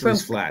of Sicily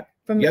is flat.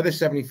 The other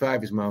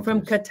 75 is mountainous.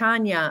 From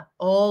Catania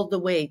all the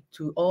way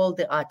to all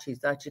the Acis,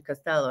 Aci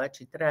Castello,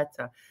 Aci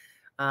Trezza.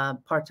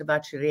 Parts of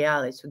Aci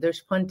Reale. So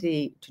there's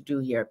plenty to do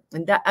here.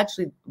 And that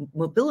actually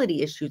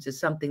mobility issues is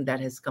something that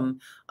has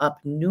come up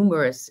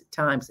numerous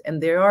times.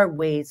 And there are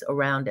ways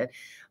around it.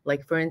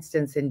 Like, for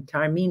instance, in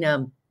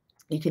Taormina,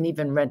 you can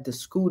even rent a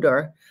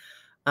scooter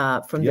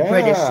from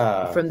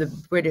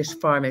the British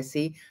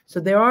pharmacy. So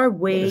there are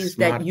ways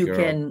that you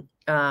can,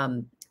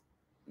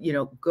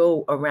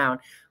 go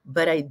around.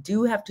 But I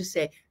do have to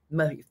say,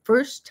 my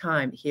first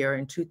time here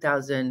in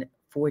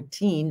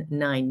 2014,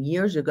 9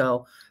 years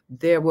ago,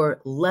 there were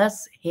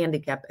less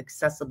handicap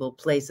accessible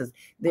places.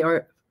 They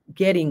are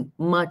getting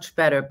much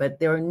better, but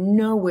they're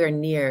nowhere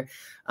near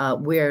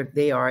where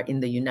they are in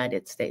the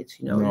United States.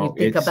 You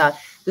think about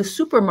the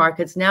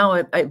supermarkets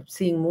now. I'm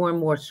seeing more and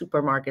more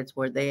supermarkets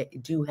where they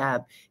do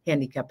have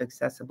handicap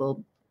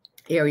accessible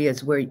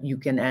areas where you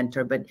can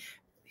enter. But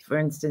for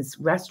instance,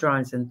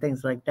 restaurants and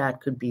things like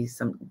that could be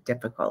some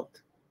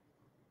difficult.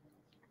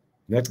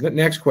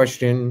 Next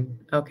question.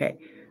 Okay.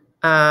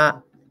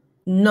 My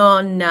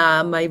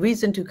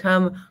reason to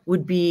come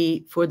would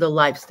be for the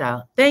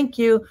lifestyle. Thank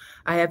you.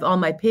 I have all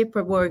my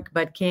paperwork,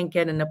 but can't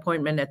get an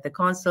appointment at the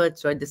consulate,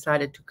 so I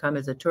decided to come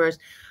as a tourist.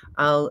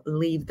 I'll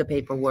leave the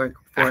paperwork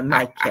for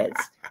my kids.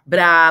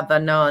 Brava,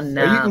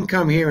 nonna. Well, you can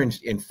come here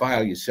and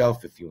file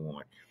yourself if you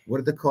want. What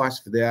are the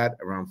costs for that?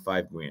 Around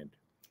 $5,000.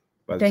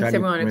 Thanks,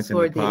 everyone.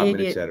 Explore the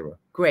idiot. Etc.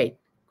 Great,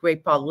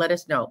 Paul. Let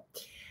us know.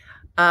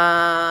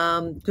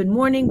 Good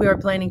morning. We are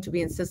planning to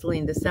be in Sicily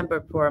in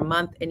December for a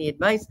month. Any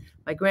advice?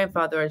 My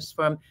grandfather is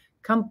from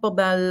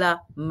Campobella,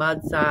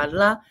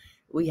 Mazzarla.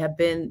 We have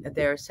been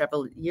there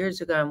several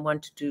years ago and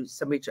want to do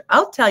some research.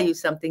 I'll tell you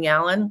something,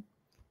 Alan.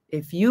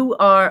 If you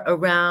are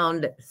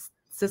around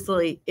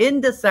Sicily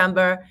in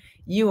December,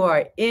 you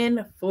are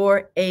in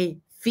for a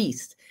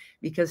feast,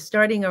 because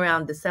starting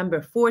around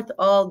December 4th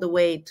all the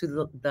way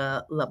to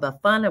the La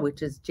Befana,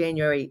 which is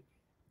January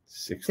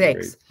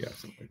 6th.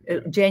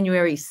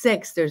 January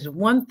 6th, there's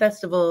one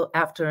festival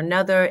after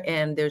another,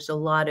 and there's a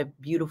lot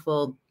of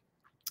beautiful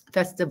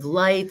festive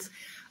lights.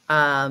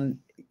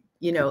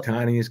 You know,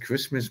 Catania's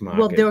Christmas market.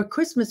 Well, there are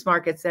Christmas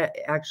markets that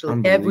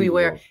actually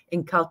everywhere.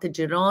 In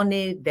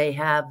Caltagirone, they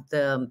have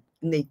the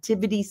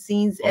nativity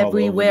scenes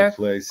everywhere,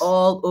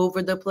 all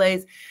over the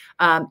place.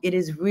 It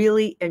is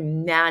really a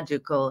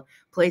magical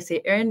place.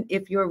 And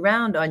if you're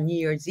around on New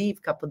Year's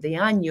Eve, Capo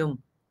d'Agno,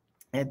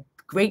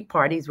 great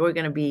parties. We're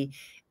going to be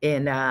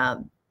in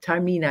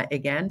Taormina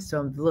again, so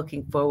I'm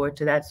looking forward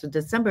to that. So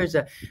December is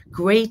a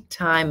great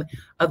time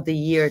of the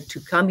year to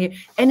come here,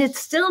 and it's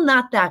still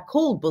not that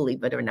cold,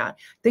 believe it or not.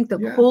 I think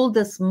the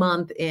coldest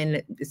month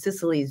in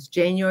Sicily is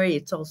January.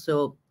 It's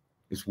also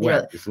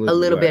wet. It's a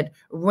little bit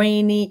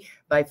rainy.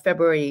 By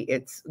February,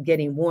 it's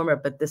getting warmer,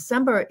 but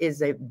December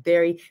is a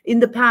very, in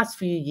the past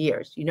few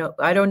years, you know,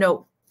 I don't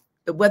know,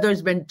 the weather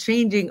has been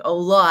changing a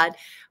lot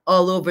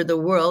all over the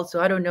world,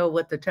 so I don't know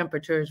what the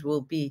temperatures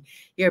will be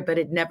here, but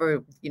it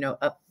never, you know,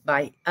 up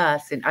by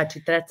us in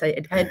Arcitrezza,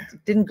 it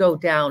didn't go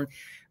down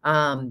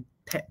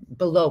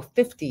below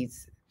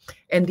 50s.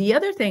 And the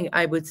other thing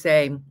I would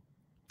say,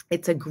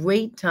 it's a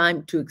great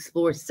time to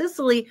explore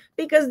Sicily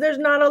because there's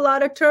not a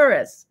lot of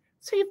tourists.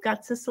 So you've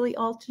got Sicily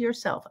all to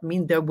yourself. I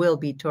mean, there will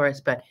be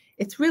tourists, but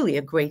it's really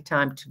a great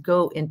time to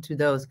go into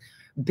those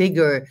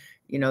bigger,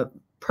 you know,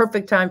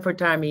 perfect time for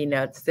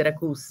Taormina,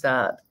 Syracuse,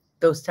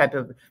 those type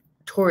of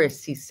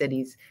touristy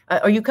cities.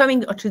 Are you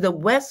coming to the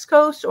West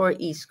Coast or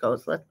East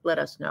Coast? Let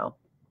us know.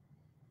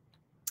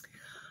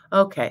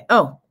 Okay.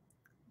 Oh,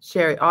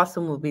 Sherry,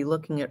 awesome. We'll be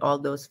looking at all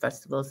those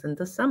festivals in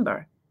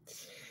December.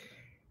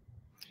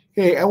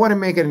 Hey, I want to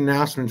make an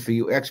announcement for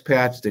you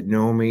expats that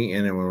know me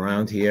and are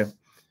around here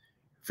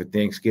for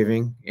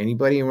Thanksgiving.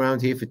 Anybody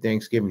around here for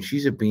Thanksgiving?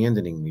 She's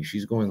abandoning me.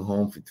 She's going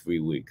home for 3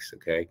 weeks.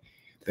 Okay.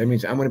 That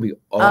means I'm going to be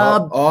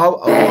all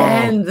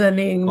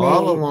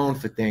alone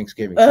for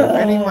Thanksgiving. So if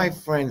any of my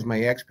friends, my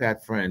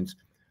expat friends,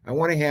 I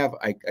want to have,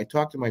 I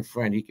talked to my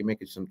friend, he can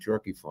make it some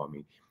turkey for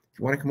me. If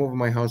you want to come over to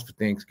my house for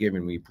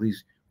Thanksgiving, will you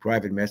please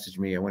private message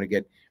me? I want to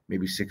get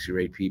maybe 6 or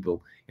 8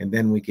 people. And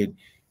then we could,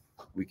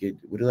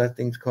 what do that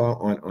things called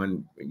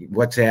on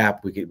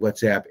WhatsApp? We could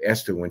WhatsApp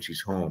Esther when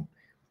she's home.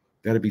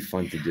 That'd be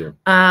fun to do.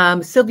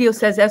 Silvio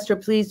says, Esther,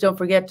 please don't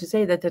forget to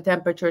say that the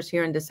temperatures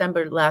here in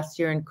December last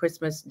year and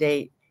Christmas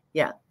Day,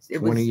 it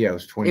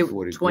was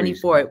 24 degrees.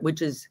 24,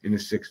 which is in the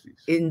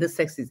 60s. In the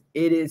 60s.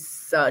 It is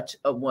such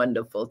a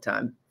wonderful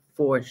time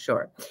for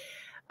sure.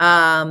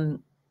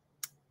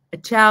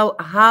 Chow,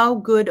 how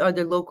good are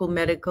the local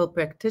medical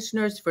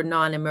practitioners for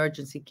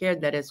non-emergency care?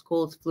 That is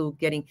colds, flu,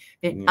 getting.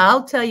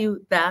 I'll tell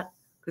you that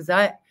because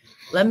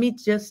let me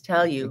just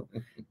tell you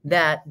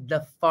that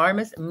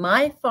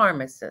my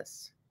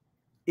pharmacist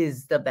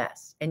is the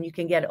best, and you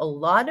can get a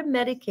lot of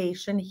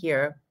medication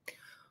here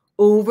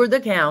over the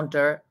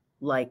counter,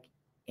 like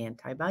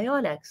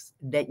antibiotics,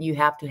 that you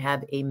have to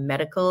have a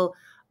medical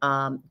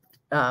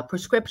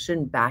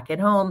prescription back at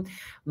home.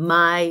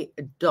 My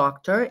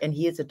doctor, and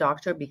he is a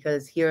doctor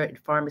because here at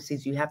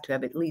pharmacies you have to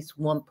have at least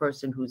one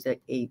person who's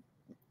a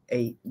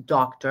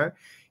doctor.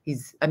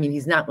 He's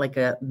not like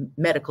a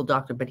medical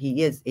doctor, but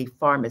he is a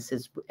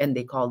pharmacist, and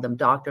they call them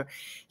doctor.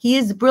 He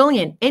is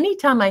brilliant.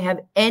 Anytime I have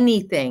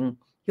anything,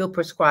 he'll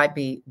prescribe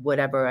me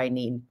whatever I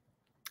need.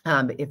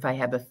 If I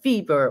have a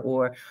fever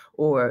or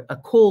a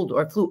cold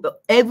or flu,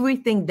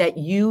 everything that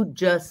you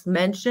just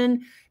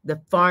mentioned,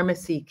 the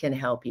pharmacy can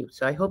help you.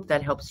 So I hope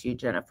that helps you,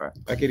 Jennifer.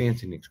 I can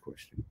answer the next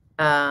question.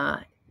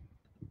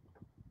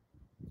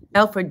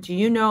 Alfred, do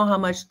you know how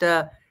much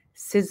the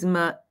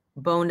SISMA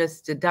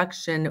bonus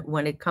deduction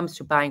when it comes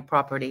to buying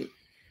property?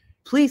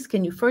 Please,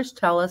 can you first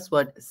tell us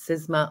what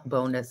SISMA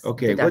bonus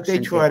deduction what they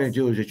try to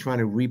do is they're trying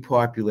to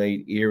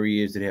repopulate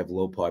areas that have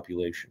low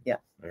population. Yeah.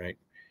 All right.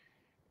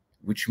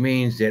 Which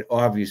means that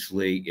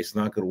obviously it's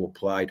not going to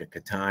apply to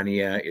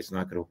Catania. It's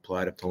not going to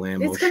apply to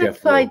Palermo. It's going to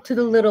apply to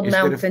the little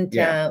mountain towns.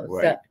 Yeah,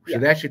 right. So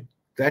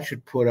that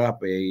should put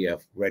up a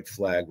red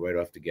flag right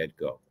off the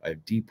get-go. A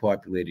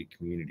depopulated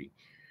community.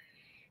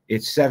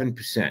 It's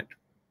 7%.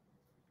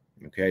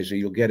 Okay, so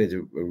you'll get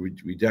a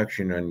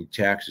reduction on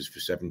taxes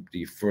for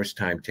the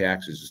first-time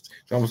taxes.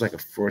 It's almost like a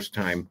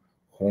first-time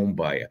home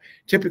buyer.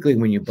 Typically,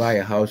 when you buy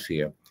a house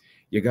here,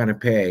 you're going to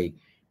pay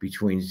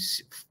between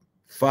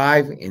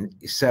 5 and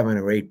 7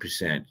 or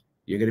 8%.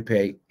 You're going to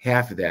pay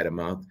half of that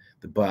amount,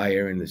 the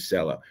buyer and the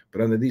seller.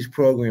 But under these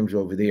programs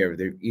over there,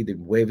 they're either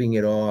waiving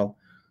it all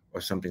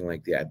or something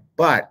like that.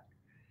 But,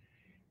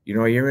 you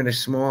know, you're in a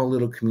small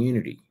little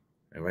community,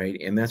 all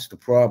right? And that's the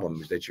problem,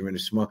 is that you're in a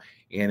small,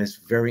 and it's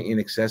very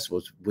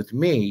inaccessible. With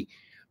me,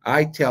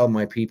 I tell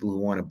my people who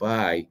want to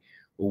buy,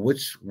 well,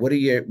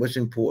 what's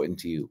important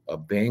to you? Are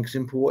banks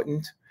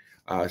important?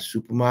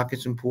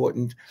 Supermarkets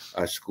important?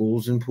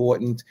 Schools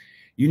important?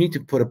 you need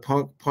to put a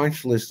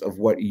punch list of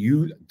what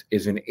you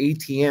is an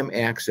ATM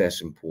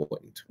access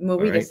important. Well,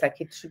 wait a sec.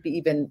 It should be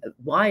even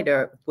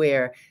wider.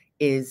 Where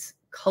is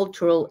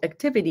cultural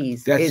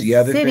activities? That's is the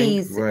other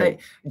cities? thing, right?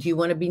 Do you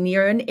want to be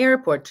near an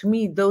airport? To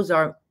me, those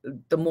are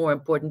the more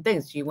important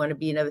things. Do you want to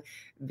be in a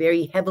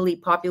very heavily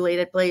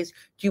populated place?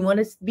 Do you want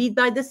to be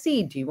by the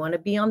sea? Do you want to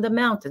be on the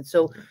mountain?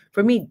 So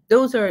for me,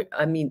 those are,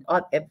 I mean,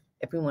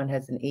 everyone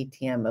has an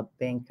ATM, a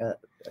bank.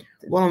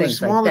 Well, in the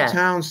smaller like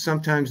towns,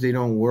 sometimes they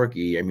don't work.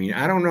 I mean,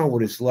 I don't know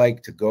what it's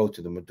like to go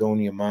to the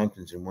Madonia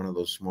Mountains in one of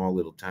those small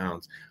little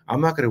towns.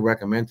 I'm not going to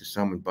recommend to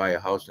someone buy a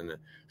house in a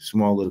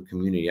small little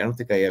community. I don't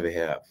think I ever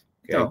have.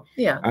 Okay? Oh,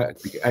 yeah.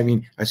 I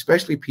mean,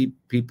 especially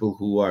people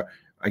who are,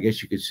 I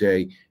guess you could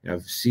say,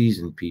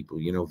 seasoned people,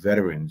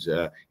 veterans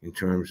in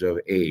terms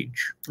of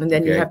age. And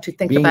then you have to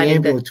think being about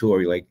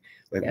ambulatory, like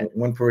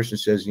one person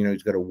says,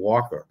 he's got a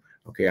walker.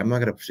 Okay, I'm not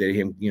going to say to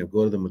him,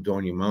 go to the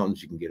Madonia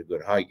Mountains, you can get a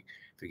good hike.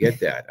 Forget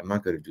that. I'm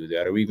not going to do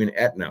that. Or even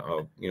Etna,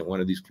 or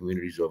one of these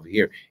communities over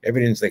here.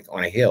 Everything's like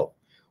on a hill.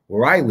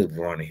 Where I live,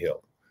 we're on a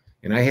hill,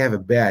 and I have a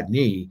bad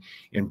knee.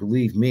 And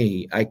believe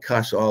me, I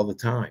cuss all the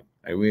time.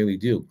 I really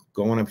do.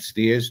 Going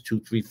upstairs,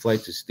 2-3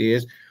 flights of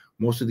stairs.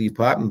 Most of the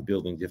apartment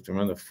buildings, if they're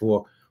on the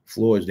 4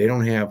 floors, they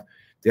don't have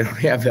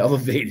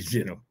elevators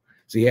in them,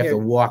 so you have to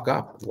walk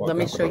up. Let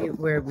me show you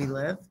where we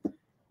live.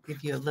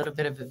 Give you a little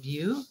bit of a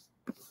view.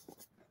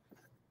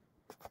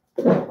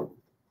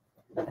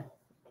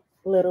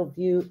 Little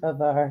view of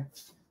our,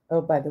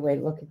 oh, by the way,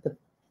 look at the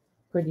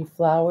pretty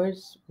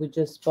flowers we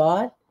just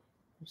bought.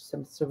 There's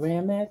some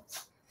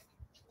ceramics.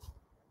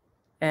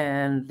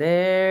 And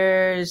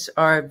there's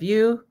our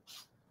view.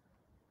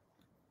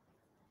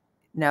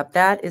 Now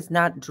that is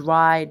not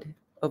dried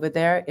over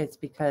there. It's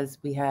because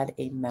we had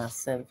a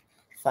massive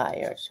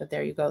fire. So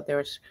there you go.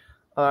 There's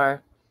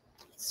our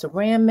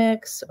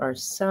ceramics, our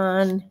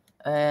sun,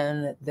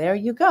 and there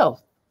you go.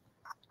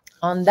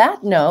 On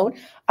that note,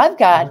 I've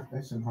got,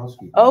 some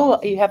housekeeping. Oh,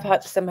 you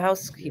have some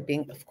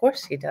housekeeping. Of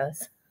course he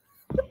does.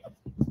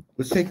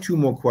 Let's take 2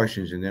 more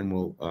questions and then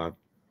we'll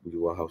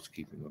do our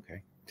housekeeping,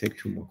 okay? Take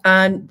 2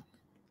 more.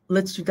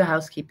 Let's do the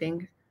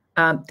housekeeping.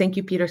 Thank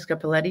you, Peter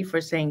Scapoletti,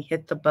 for saying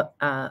hit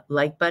the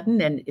like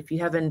button. And if you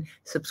haven't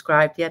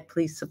subscribed yet,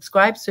 please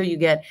subscribe so you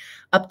get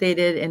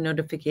updated and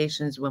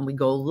notifications when we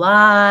go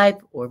live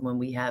or when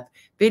we have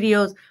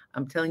videos.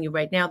 I'm telling you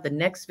right now, the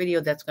next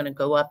video that's going to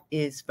go up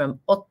is from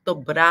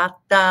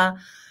Ottobrata.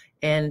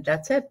 And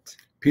that's it.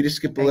 Peter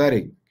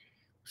Scapoletti.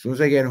 As soon as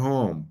I get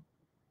home,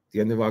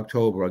 the end of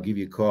October, I'll give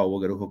you a call.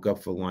 We're going to hook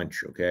up for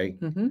lunch, okay?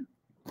 Mm-hmm.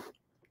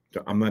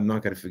 So I'm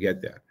not going to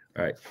forget that.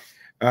 All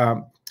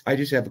right. I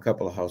just have a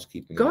couple of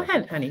housekeeping. Go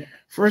ahead, honey.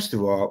 First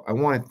of all, I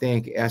want to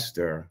thank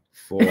Esther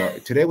for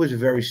today was a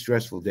very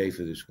stressful day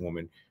for this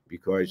woman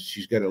because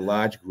she's got a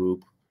large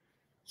group,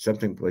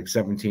 something like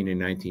 17 and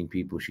 19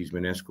 people she's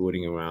been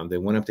escorting around. They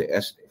went up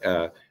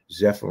to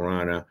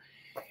Zeffirana,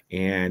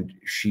 and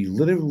she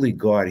literally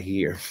got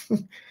here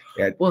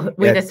at,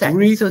 wait a second.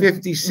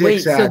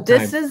 3:56 so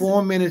this is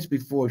 4 minutes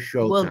before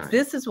showtime. Well,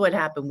 this is what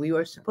happened. We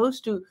were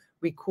supposed to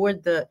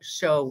record the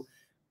show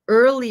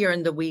earlier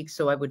in the week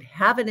so I would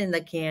have it in the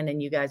can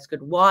and you guys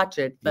could watch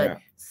it. But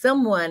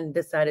someone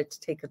decided to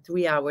take a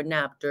 3-hour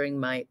nap during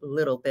my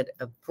little bit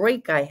of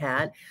break I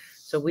had.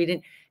 So we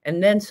didn't.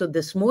 And then so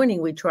this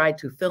morning we tried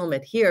to film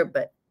it here,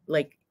 but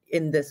like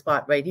in this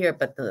spot right here,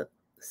 but the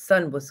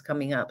sun was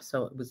coming up.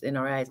 So it was in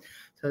our eyes.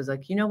 So I was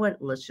like, you know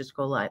what? Let's just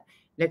go live.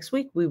 Next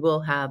week we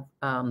will have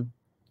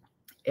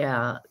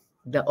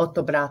the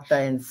Ottobrata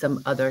and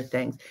some other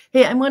things.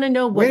 Hey, I want to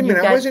know what you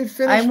guys. I wasn't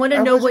finished. I want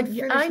to know what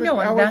I know.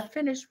 I'm not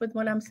finished with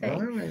what I'm saying.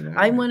 All right.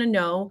 I want to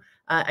know.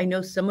 I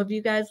know some of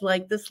you guys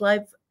like this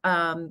live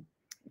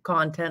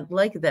content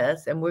like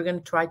this, and we're going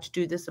to try to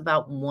do this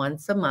about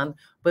once a month.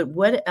 But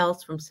what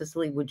else from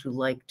Sicily would you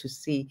like to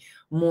see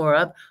more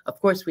of?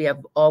 Of course, we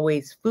have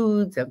always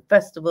foods and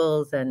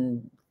festivals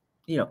and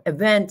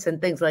events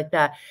and things like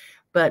that.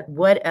 But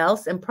what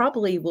else? And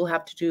probably we'll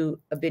have to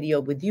do a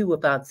video with you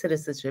about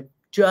citizenship.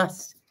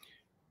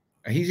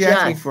 He's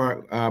asking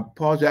for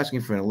Paul's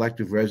asking for an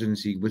elective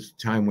residency. What's the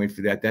time wait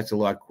for that? That's a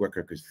lot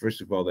quicker because first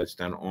of all, that's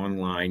done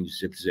online,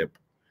 zip.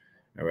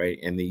 All right.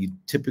 And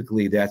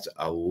typically that's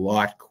a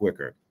lot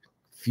quicker,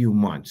 few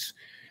months.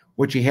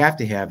 What you have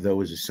to have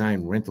though is a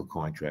signed rental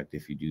contract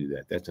if you do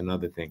that. That's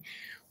another thing.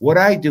 What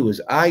I do is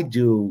I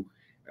do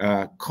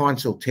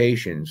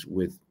consultations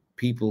with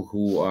people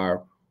who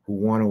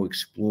want to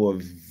explore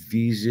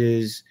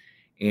visas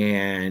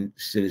and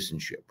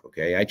citizenship.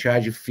 Okay, I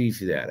charge a fee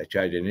for that. I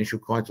charge an initial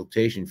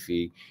consultation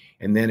fee,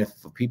 and then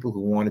for people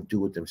who want to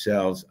do it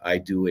themselves, I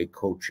do a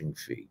coaching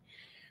fee.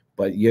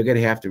 But you're going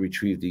to have to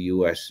retrieve the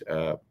U.S.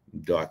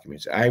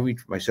 Documents.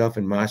 Myself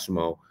and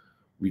Massimo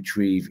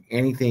retrieve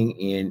anything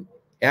in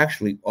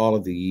actually all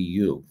of the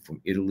EU,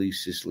 from Italy,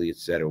 Sicily,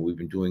 etc. We've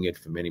been doing it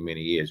for many,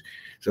 many years.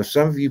 So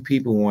some of you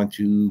people want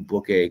to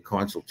book a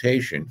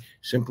consultation,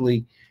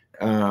 simply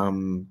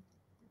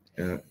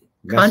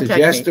message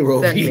Esther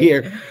over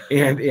here,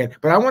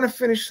 but I want to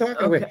finish talking.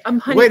 Okay.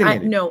 Wait a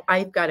minute. No,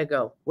 I've got to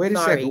go. Wait a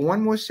second.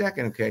 One more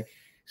second, okay?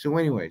 So,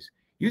 anyways,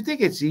 You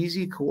think it's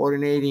easy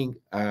coordinating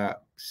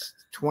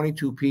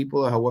 22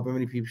 people or however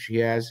many people she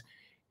has,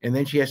 and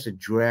then she has to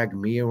drag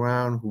me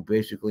around, who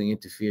basically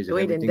interferes in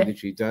everything that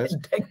she does?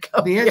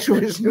 The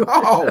answer is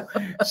no.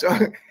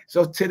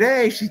 So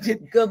today she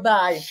did.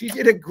 Goodbye. She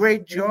did a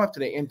great job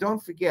today. And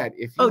don't forget,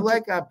 if you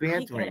like our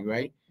bantering,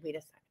 right? Wait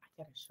a second.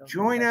 I gotta show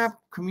join our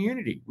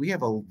community. We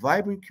have a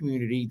vibrant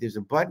community. There's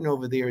a button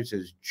over there. It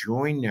says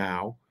 "Join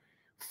Now."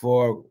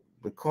 For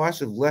the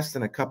cost of less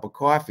than a cup of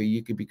coffee,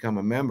 you could become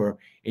a member,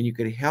 and you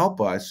could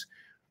help us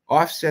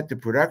offset the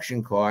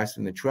production costs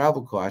and the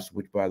travel costs,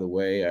 which, by the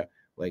way, are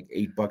like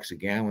 $8 a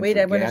gallon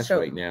for gas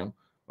right now.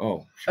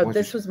 Oh,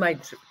 this was my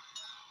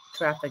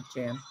traffic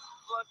jam.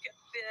 Look at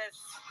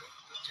this.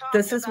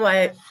 This is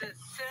why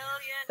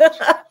Sicilian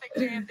traffic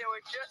jam they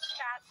were just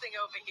passing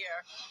over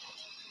here.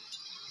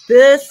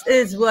 This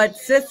is what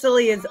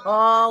Sicily is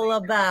all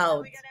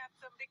about.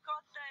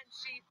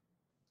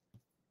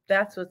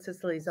 That's what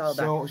Sicily's all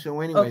about. So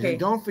anyways, and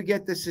don't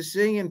forget the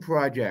Sicilian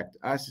Project,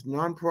 us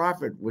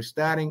nonprofit. We're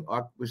starting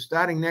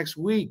next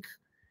week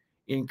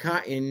in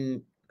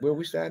where are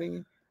we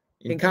starting?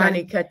 In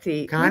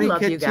Canicattì. We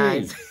love you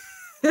guys.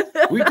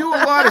 We do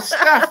a lot of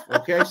stuff.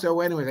 Okay, so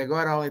anyways, I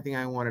got all the thing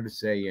I wanted to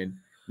say, and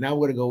now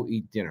we're gonna go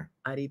eat dinner.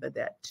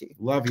 Arrivederci.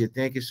 Love you.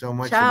 Thank you so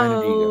much.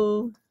 Ciao.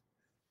 You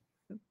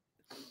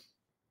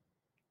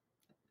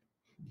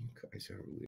guys are really